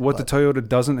love that. What the Toyota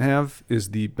doesn't have is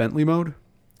the Bentley mode,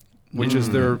 which is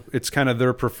it's kind of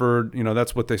their preferred,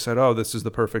 that's what they said, oh, this is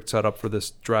the perfect setup for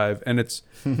this drive. And it's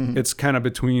kind of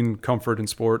between comfort and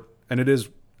sport. And it is,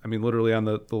 literally on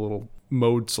the little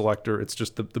mode selector, it's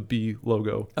just the B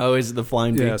logo. Oh, is it the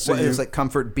flying B? Yeah, so it's like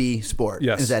comfort, B, sport.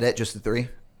 Yes. Is that it? Just the three?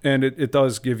 And it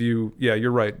does give you,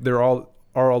 you're right. There are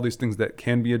all these things that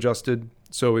can be adjusted.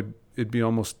 So it'd be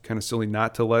almost kind of silly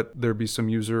not to let there be some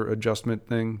user adjustment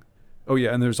thing. Oh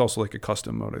yeah, and there's also like a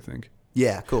custom mode, I think.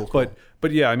 Yeah, cool.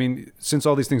 But yeah, since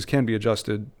all these things can be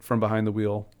adjusted from behind the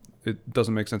wheel, it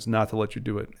doesn't make sense not to let you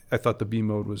do it. I thought the B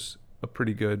mode was a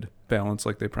pretty good balance,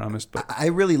 like they promised. But I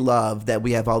really love that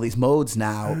we have all these modes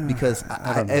now because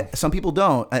some people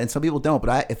don't, and some people don't.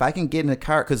 But if I can get in a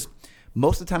car, because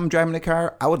most of the time I'm driving a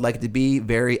car, I would like it to be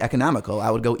very economical.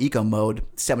 I would go eco mode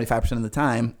 75% of the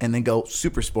time, and then go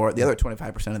super sport the other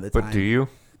 25% of the time. But do you?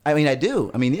 I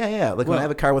do. Yeah. Like when I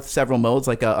have a car with several modes,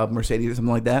 like a Mercedes or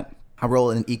something like that, I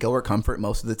roll it in eco or comfort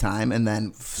most of the time, and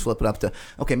then flip it up to,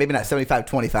 okay, maybe not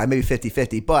 75-25, maybe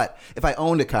 50-50. But if I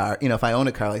owned a car,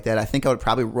 like that, I think I would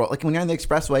probably roll, like when you're on the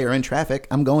expressway or in traffic,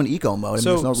 I'm going eco mode.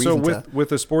 There's no reason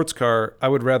with a sports car, I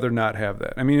would rather not have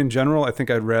that. In general, I think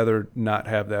I'd rather not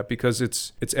have that because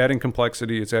it's adding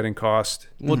complexity, it's adding cost.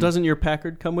 Well, doesn't your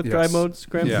Packard come with drive modes,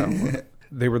 Graham? Yeah.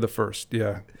 They were the first,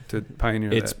 to pioneer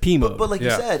that. It's P mode. But like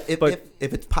you said, if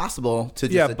it's possible to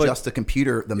just adjust the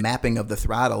computer, the mapping of the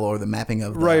throttle or the mapping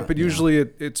of the... Right, but usually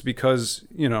it's because,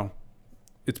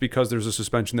 it's because there's a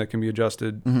suspension that can be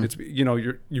adjusted. Mm-hmm. It's,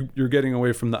 you're getting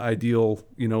away from the ideal,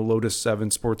 Lotus 7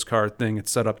 sports car thing.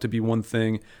 It's set up to be one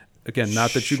thing. Again,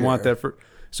 not that you'd want that for...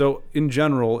 So in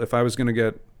general, if I was going to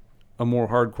get a more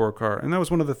hardcore car, and that was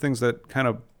one of the things that kind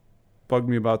of bugged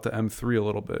me about the M3 a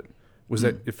little bit, was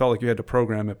that it felt like you had to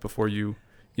program it before you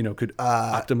could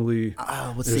optimally.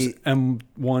 There's M1,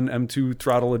 M2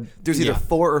 throttle. There's either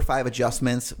 4 or 5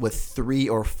 adjustments with 3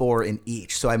 or 4 in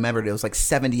each. So I remember it was like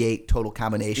 78 total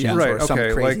combinations or some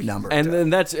crazy number. And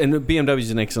BMW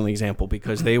is an excellent example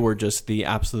because they were just the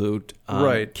absolute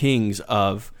kings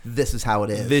of this is how it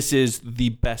is. This is the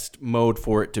best mode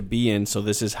for it to be in. So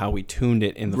this is how we tuned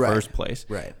it in the first place.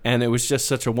 Right. And it was just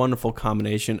such a wonderful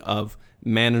combination of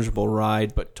manageable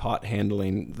ride but taut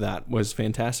handling that was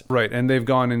fantastic. Right, and they've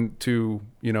gone into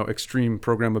extreme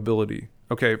programmability.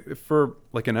 Okay, for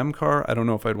like an M car, I don't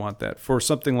know if I'd want that. For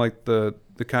something like the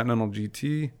Continental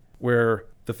GT, where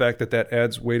the fact that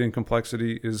adds weight and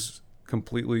complexity is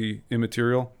completely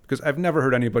immaterial, because I've never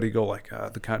heard anybody go like,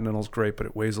 the Continental's great, but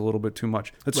it weighs a little bit too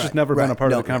much. That's just never been a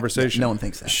part of the conversation. No one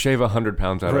thinks that. Shave 100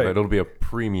 pounds out of it, it'll be a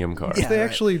premium car. If they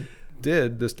actually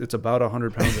did this, it's about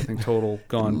 100 pounds I think total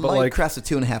gone, but like crest a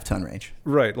 2.5 ton range,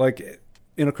 right? Like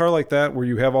in a car like that where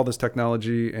you have all this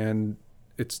technology and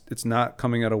it's not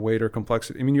coming at a weight or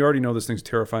complexity. You already know this thing's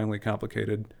terrifyingly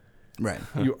complicated, right?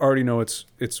 You already know it's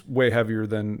way heavier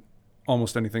than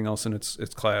almost anything else in its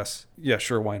class. Yeah,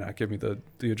 sure, why not give me the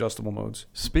adjustable modes?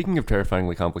 Speaking of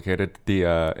terrifyingly complicated, the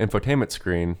infotainment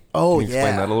screen, can you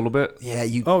explain that a little bit? Yeah,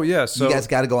 so you guys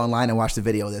got to go online and watch the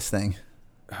video of this thing.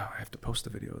 Oh, I have to post the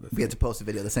video of the thing. We have to post the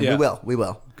video of the thing. Yeah. We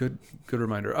will. Good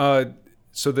reminder.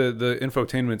 So the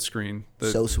infotainment screen,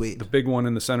 so sweet, the big one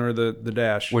in the center of the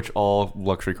dash, which all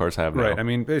luxury cars have now.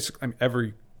 Right. Basically,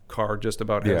 every car just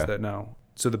about has that now.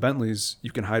 So the Bentleys,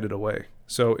 you can hide it away.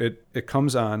 So it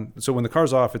comes on. So when the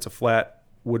car's off, it's a flat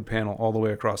wood panel all the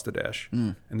way across the dash,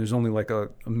 and there's only like a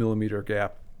millimeter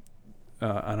gap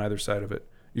on either side of it.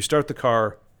 You start the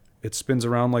car, it spins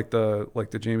around like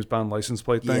the James Bond license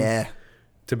plate thing. Yeah.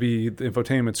 To be the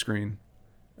infotainment screen.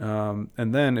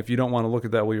 And then if you don't want to look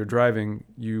at that while you're driving,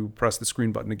 you press the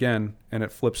screen button again and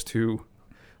it flips to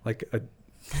like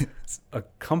a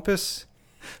compass.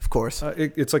 Of course.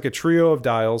 It's like a trio of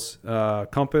dials,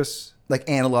 compass. Like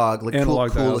analog cool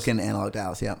dials. Looking analog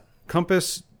dials, yeah.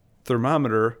 Compass,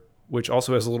 thermometer, which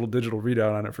also has a little digital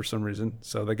readout on it for some reason.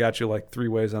 So they got you like 3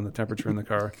 ways on the temperature in the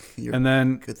car. And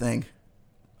then good thing.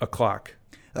 A clock.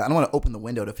 I don't want to open the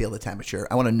window to feel the temperature.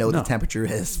 I want to know the temperature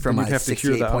is from my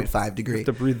 68.5 degree. You have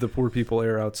to breathe the poor people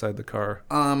air outside the car.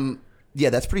 Yeah,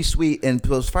 that's pretty sweet. And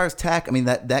as far as tech, I mean,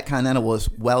 that Continental was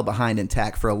well behind in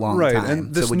tech for a long time.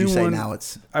 And this so would you new say one, now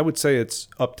it's... I would say it's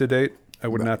up to date. I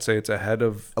would not say it's ahead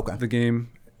of the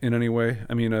game in any way.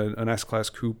 I mean, an S-Class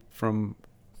coupe from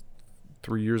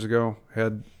 3 years ago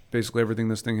had basically everything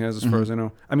this thing has, as far as I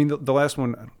know. I mean, the last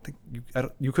one, I don't think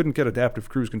you couldn't get adaptive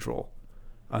cruise control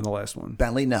on the last one.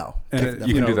 Bentley, no. And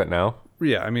you can do that now?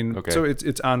 Yeah, I mean, so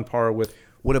it's on par with...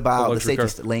 What about the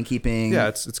safety, lane keeping? Yeah,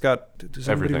 it's got... Does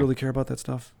everybody really care about that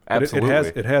stuff? Absolutely.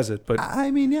 It has it, but...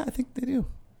 I mean, yeah, I think they do.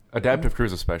 Adaptive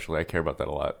cruise especially, I care about that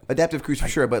a lot. Adaptive cruise for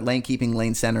sure, but lane keeping,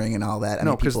 lane centering, and all that. I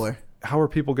mean, people are... How are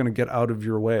people going to get out of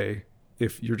your way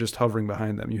if you're just hovering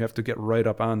behind them? You have to get right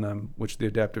up on them, which the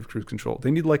adaptive cruise control.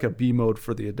 They need like a B mode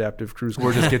for the adaptive cruise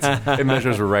control. Where it just gets, it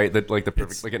measures right, that like the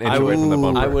perfect, like an inch away from the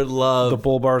bumper. I would love the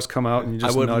bull bars come out and you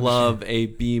just I would nudge. love a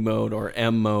B mode or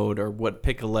M mode or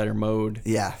pick a letter mode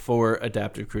for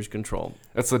adaptive cruise control.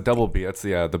 That's the double B. That's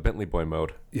the Bentley boy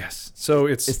mode. Yes. So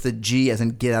it's the G as in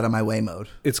get out of my way mode.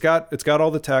 It's got all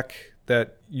the tech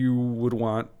that you would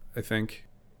want, I think.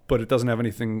 But it doesn't have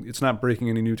anything. It's not breaking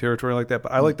any new territory like that.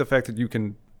 But I like the fact that you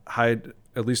can hide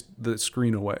at least the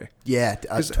screen away. Yeah,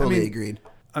 I totally agreed.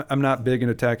 I'm not big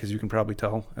into tech, as you can probably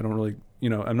tell. I don't really,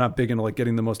 I'm not big into like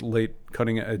getting the most late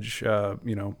cutting edge, cell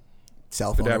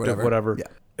phone adaptive, or whatever. Yeah.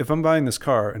 If I'm buying this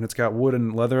car and it's got wood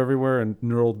and leather everywhere and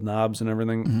knurled knobs and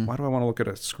everything, why do I want to look at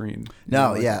a screen?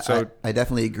 No, I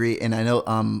definitely agree. And I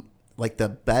know, like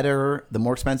the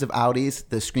more expensive Audis,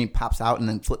 the screen pops out and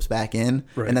then flips back in.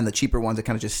 Right. And then the cheaper ones, it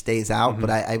kind of just stays out.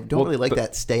 But I don't really like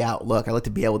that stay out look. I like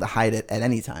to be able to hide it at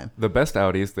any time. The best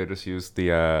Audis, they just use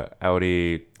the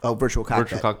Audi... virtual cockpit.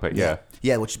 Virtual cockpit, yeah.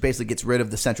 Yeah, which basically gets rid of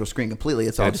the central screen completely.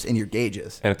 It's all just in your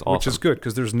gauges. And it's awesome. Which is good,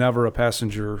 because there's never a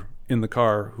passenger in the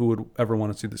car who would ever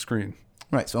want to see the screen.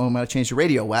 Right, so I'm going to change the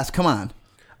radio, Wes. Come on.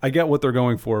 I get what they're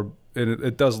going for.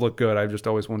 It does look good. I've just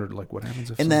always wondered, like, what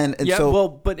happens if...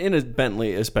 but in a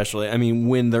Bentley especially, I mean,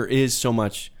 when there is so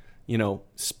much,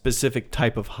 specific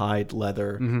type of hide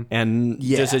leather and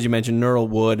just as you mentioned, knurled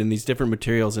wood and these different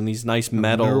materials and these nice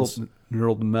metals.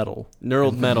 Knurled metal.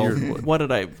 Knurled metal. What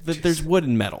did I... There's wood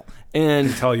and metal. And...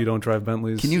 I can tell you don't drive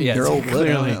Bentleys. Can you knurl wood?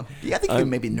 I don't know. Yeah, I think you can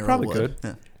maybe knurl probably wood.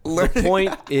 Could. Yeah. The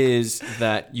point is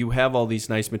that you have all these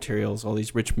nice materials, all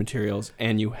these rich materials,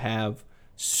 and you have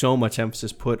so much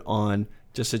emphasis put on,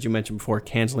 just as you mentioned before,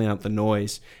 canceling out the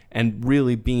noise and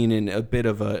really being in a bit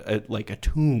of a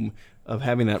tomb of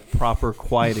having that proper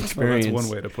quiet experience. Well, that's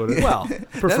one way to put it. Well,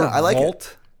 I like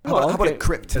vault. It. How about a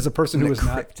crypt? As a person who is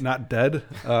not dead.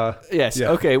 Yes.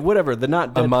 Yeah. Okay. Whatever. The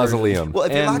not dead. A mausoleum. Well,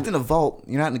 if you're locked in a vault,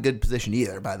 you're not in a good position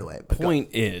either. By the way. Point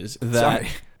is that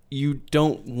you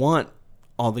don't want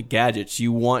all the gadgets.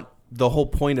 You want the whole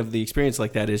point of the experience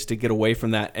like that is to get away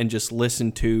from that and just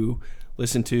listen to your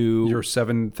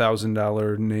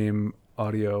 $7,000 name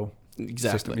audio.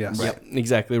 Exactly. System, yes. Right. Yep.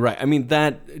 Exactly right. I mean,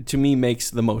 that to me makes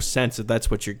the most sense if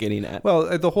that's what you're getting at.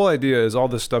 Well, the whole idea is all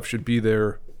this stuff should be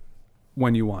there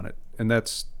when you want it, and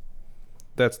that's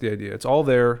the idea. It's all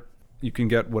there. You can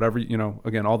get whatever,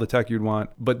 again, all the tech you'd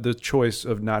want, but the choice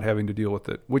of not having to deal with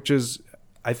it, which is,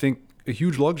 I think, a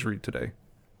huge luxury today.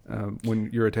 When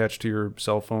you're attached to your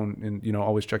cell phone and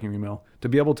always checking email, to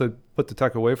be able to put the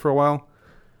tech away for a while,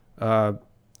 I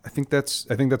think that's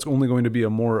only going to be a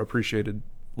more appreciated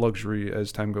luxury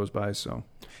as time goes by. So,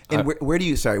 and where do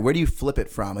you flip it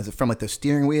from? Is it from like the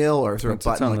steering wheel, or is there a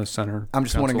button? It's on the center. I'm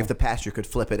just console. wondering if the passenger could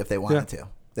flip it if they wanted to.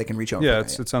 They can reach over. Yeah,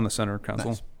 it's on the center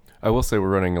console. Nice. I will say we're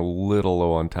running a little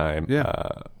low on time. Yeah.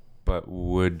 But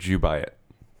would you buy it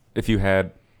if you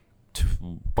had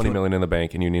 $20 million in the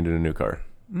bank and you needed a new car?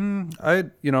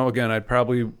 I'd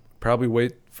probably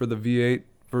wait for the V8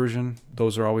 version.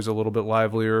 Those are always a little bit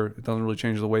livelier. It doesn't really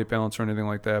change the weight balance or anything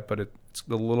like that, but it's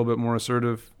a little bit more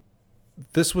assertive.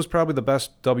 This was probably the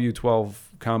best W12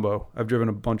 combo. I've driven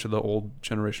a bunch of the old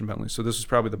generation Bentleys, so this was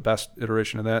probably the best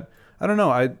iteration of that. I don't know.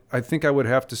 I think I would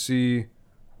have to see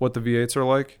what the V8s are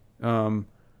like.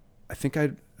 I think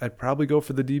I'd probably go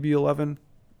for the DB11,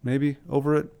 maybe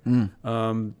over it.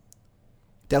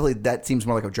 Definitely, that seems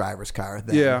more like a driver's car.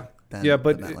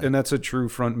 And that's a true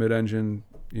front mid-engine,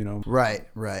 right,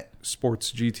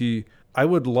 sports GT. I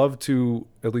would love to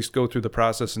at least go through the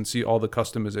process and see all the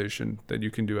customization that you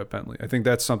can do at Bentley. I think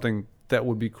that's something that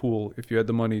would be cool if you had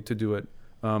the money to do it.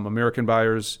 American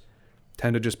buyers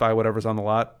tend to just buy whatever's on the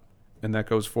lot, and that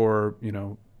goes for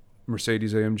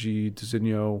Mercedes AMG,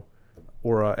 Designio,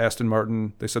 or Aston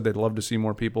Martin. They said they'd love to see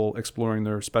more people exploring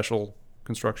their special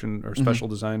construction or special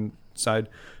design side.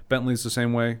 Bentley's the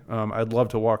same way. I'd love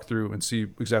to walk through and see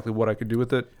exactly what I could do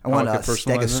with it. I want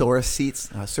Stegosaurus seats.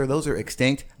 Sir, those are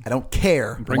extinct. I don't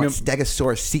care. I want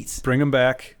Stegosaurus seats. Bring them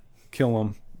back, kill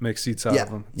them, make seats out of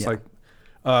them. It's like,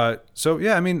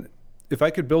 I mean, if I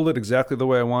could build it exactly the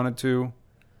way I wanted to,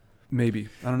 maybe.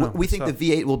 I don't know. We think the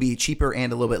V8 will be cheaper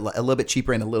and a little bit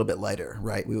cheaper and a little bit lighter,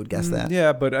 right? We would guess that.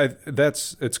 Yeah, but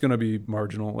it's going to be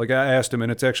marginal. Like I asked him,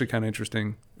 and it's actually kind of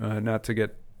interesting, not to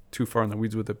get too far in the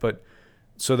weeds with it, but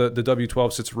so the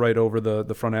W12 sits right over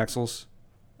the front axles,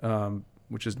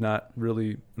 which is not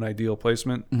really an ideal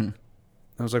placement. Mm-hmm.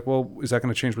 I was like, well, is that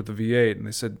going to change with the V8? And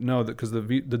they said no, because the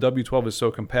W12 is so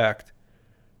compact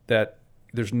that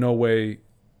there's no way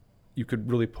you could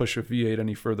really push a V8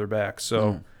 any further back.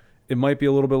 So it might be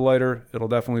a little bit lighter. It'll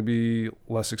definitely be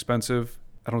less expensive.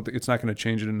 I don't think it's not going to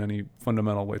change it in any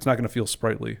fundamental way. It's not going to feel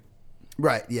sprightly.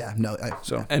 Right. Yeah. No.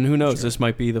 And who knows? Sure. This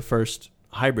might be the first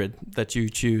hybrid that you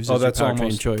choose as your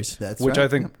powertrain choice. That's which right. I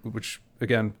think, which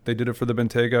again, they did it for the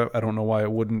Bentayga. I don't know why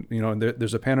it wouldn't. And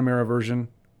there's a Panamera version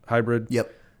hybrid.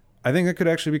 Yep. I think it could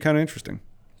actually be kind of interesting.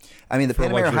 I mean, the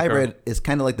Panamera hybrid is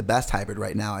kind of like the best hybrid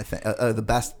right now. I think the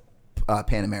best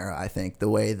Panamera. I think the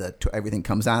way that everything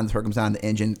comes on, the torque comes on, the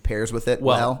engine pairs with it.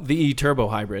 Well, the E-Turbo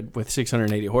hybrid with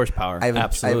 680 horsepower. I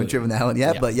haven't driven that one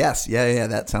yet, but yes,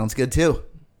 that sounds good too.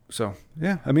 So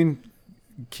yeah, I mean,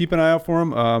 keep an eye out for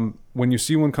them. When you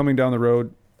see one coming down the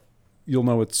road, you'll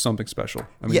know it's something special.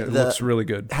 I mean, it looks really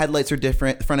good. Headlights are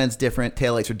different. The front end's different.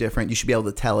 Taillights are different. You should be able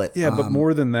to tell it. Yeah, but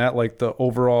more than that, like the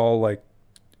overall, like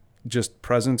just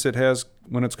presence it has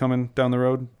when it's coming down the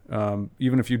road.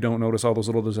 Even if you don't notice all those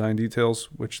little design details,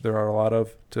 which there are a lot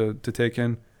of to take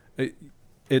in,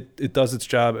 it does its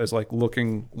job as like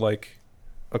looking like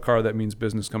a car that means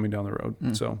business coming down the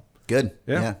road. So good.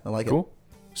 Yeah, I like it. Cool.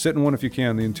 Sit in one if you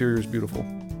can. The interior is beautiful.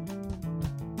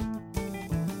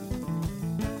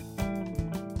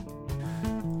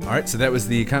 All right, so that was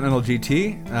the Continental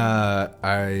GT.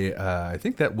 I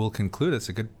think that will conclude. It's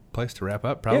a good place to wrap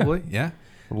up, probably. Yeah.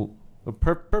 A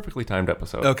perfectly timed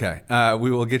episode. Okay.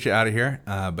 We will get you out of here.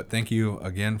 But thank you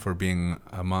again for being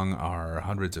among our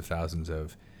hundreds of thousands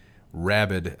of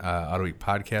rabid Autoweek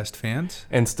podcast fans.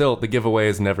 And still, the giveaway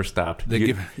has never stopped.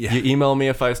 You email me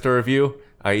a 5-star review.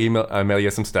 I mail you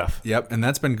some stuff. Yep, and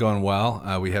that's been going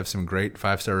well. We have some great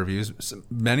 5-star reviews,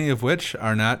 many of which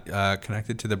are not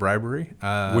connected to the bribery,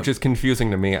 which is confusing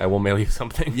to me. I will mail you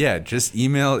something. Yeah, just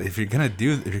email if you're gonna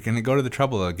go to the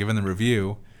trouble of giving the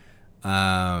review.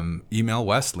 Email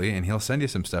Wesley and he'll send you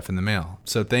some stuff in the mail.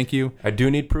 So thank you. I do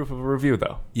need proof of a review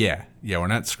though. Yeah, we're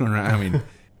not screwing around. I mean,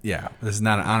 this is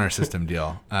not an honor system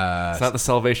deal. It's not the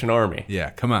Salvation Army.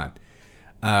 Yeah, come on.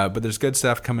 But there's good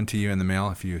stuff coming to you in the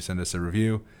mail if you send us a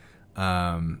review.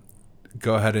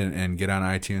 Go ahead and get on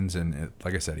iTunes, and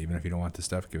like I said, even if you don't want the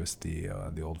stuff, give us the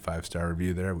old 5-star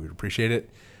review there. We would appreciate it.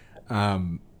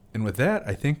 And with that,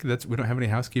 I think we don't have any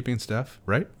housekeeping stuff,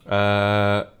 right?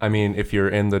 I mean, if you're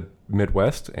in the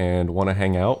Midwest and want to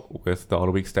hang out with the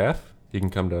Autoweek staff, you can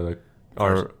come to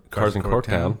our Cars in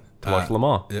Corktown to watch Le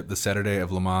Mans. The Saturday of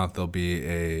Le Mans, there'll be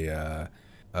a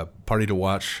party to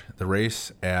watch the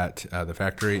race at the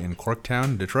factory in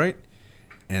Corktown, Detroit,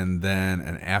 and then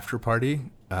an after party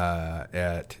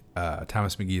at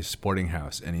Thomas McGee's Sporting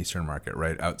House in Eastern Market,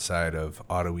 right outside of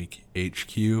Autoweek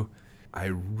HQ. I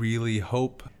really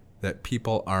hope that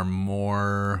people are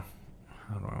more,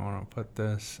 how do I want to put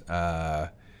this,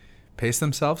 pace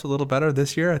themselves a little better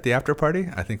this year at the after party.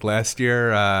 I think last year...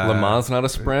 Le Mans not a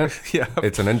sprint. Yeah.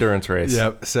 It's an endurance race.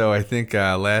 Yep. So I think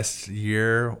last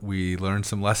year we learned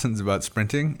some lessons about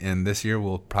sprinting, and this year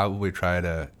we'll probably try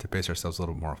to pace ourselves a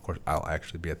little more. Of course, I'll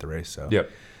actually be at the race, so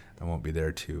I won't be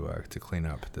there to clean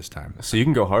up this time. So you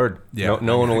can go hard. Yeah.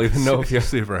 No one will even know if you're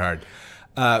super hard.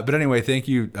 But anyway, thank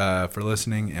you for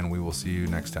listening, and we will see you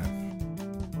next time.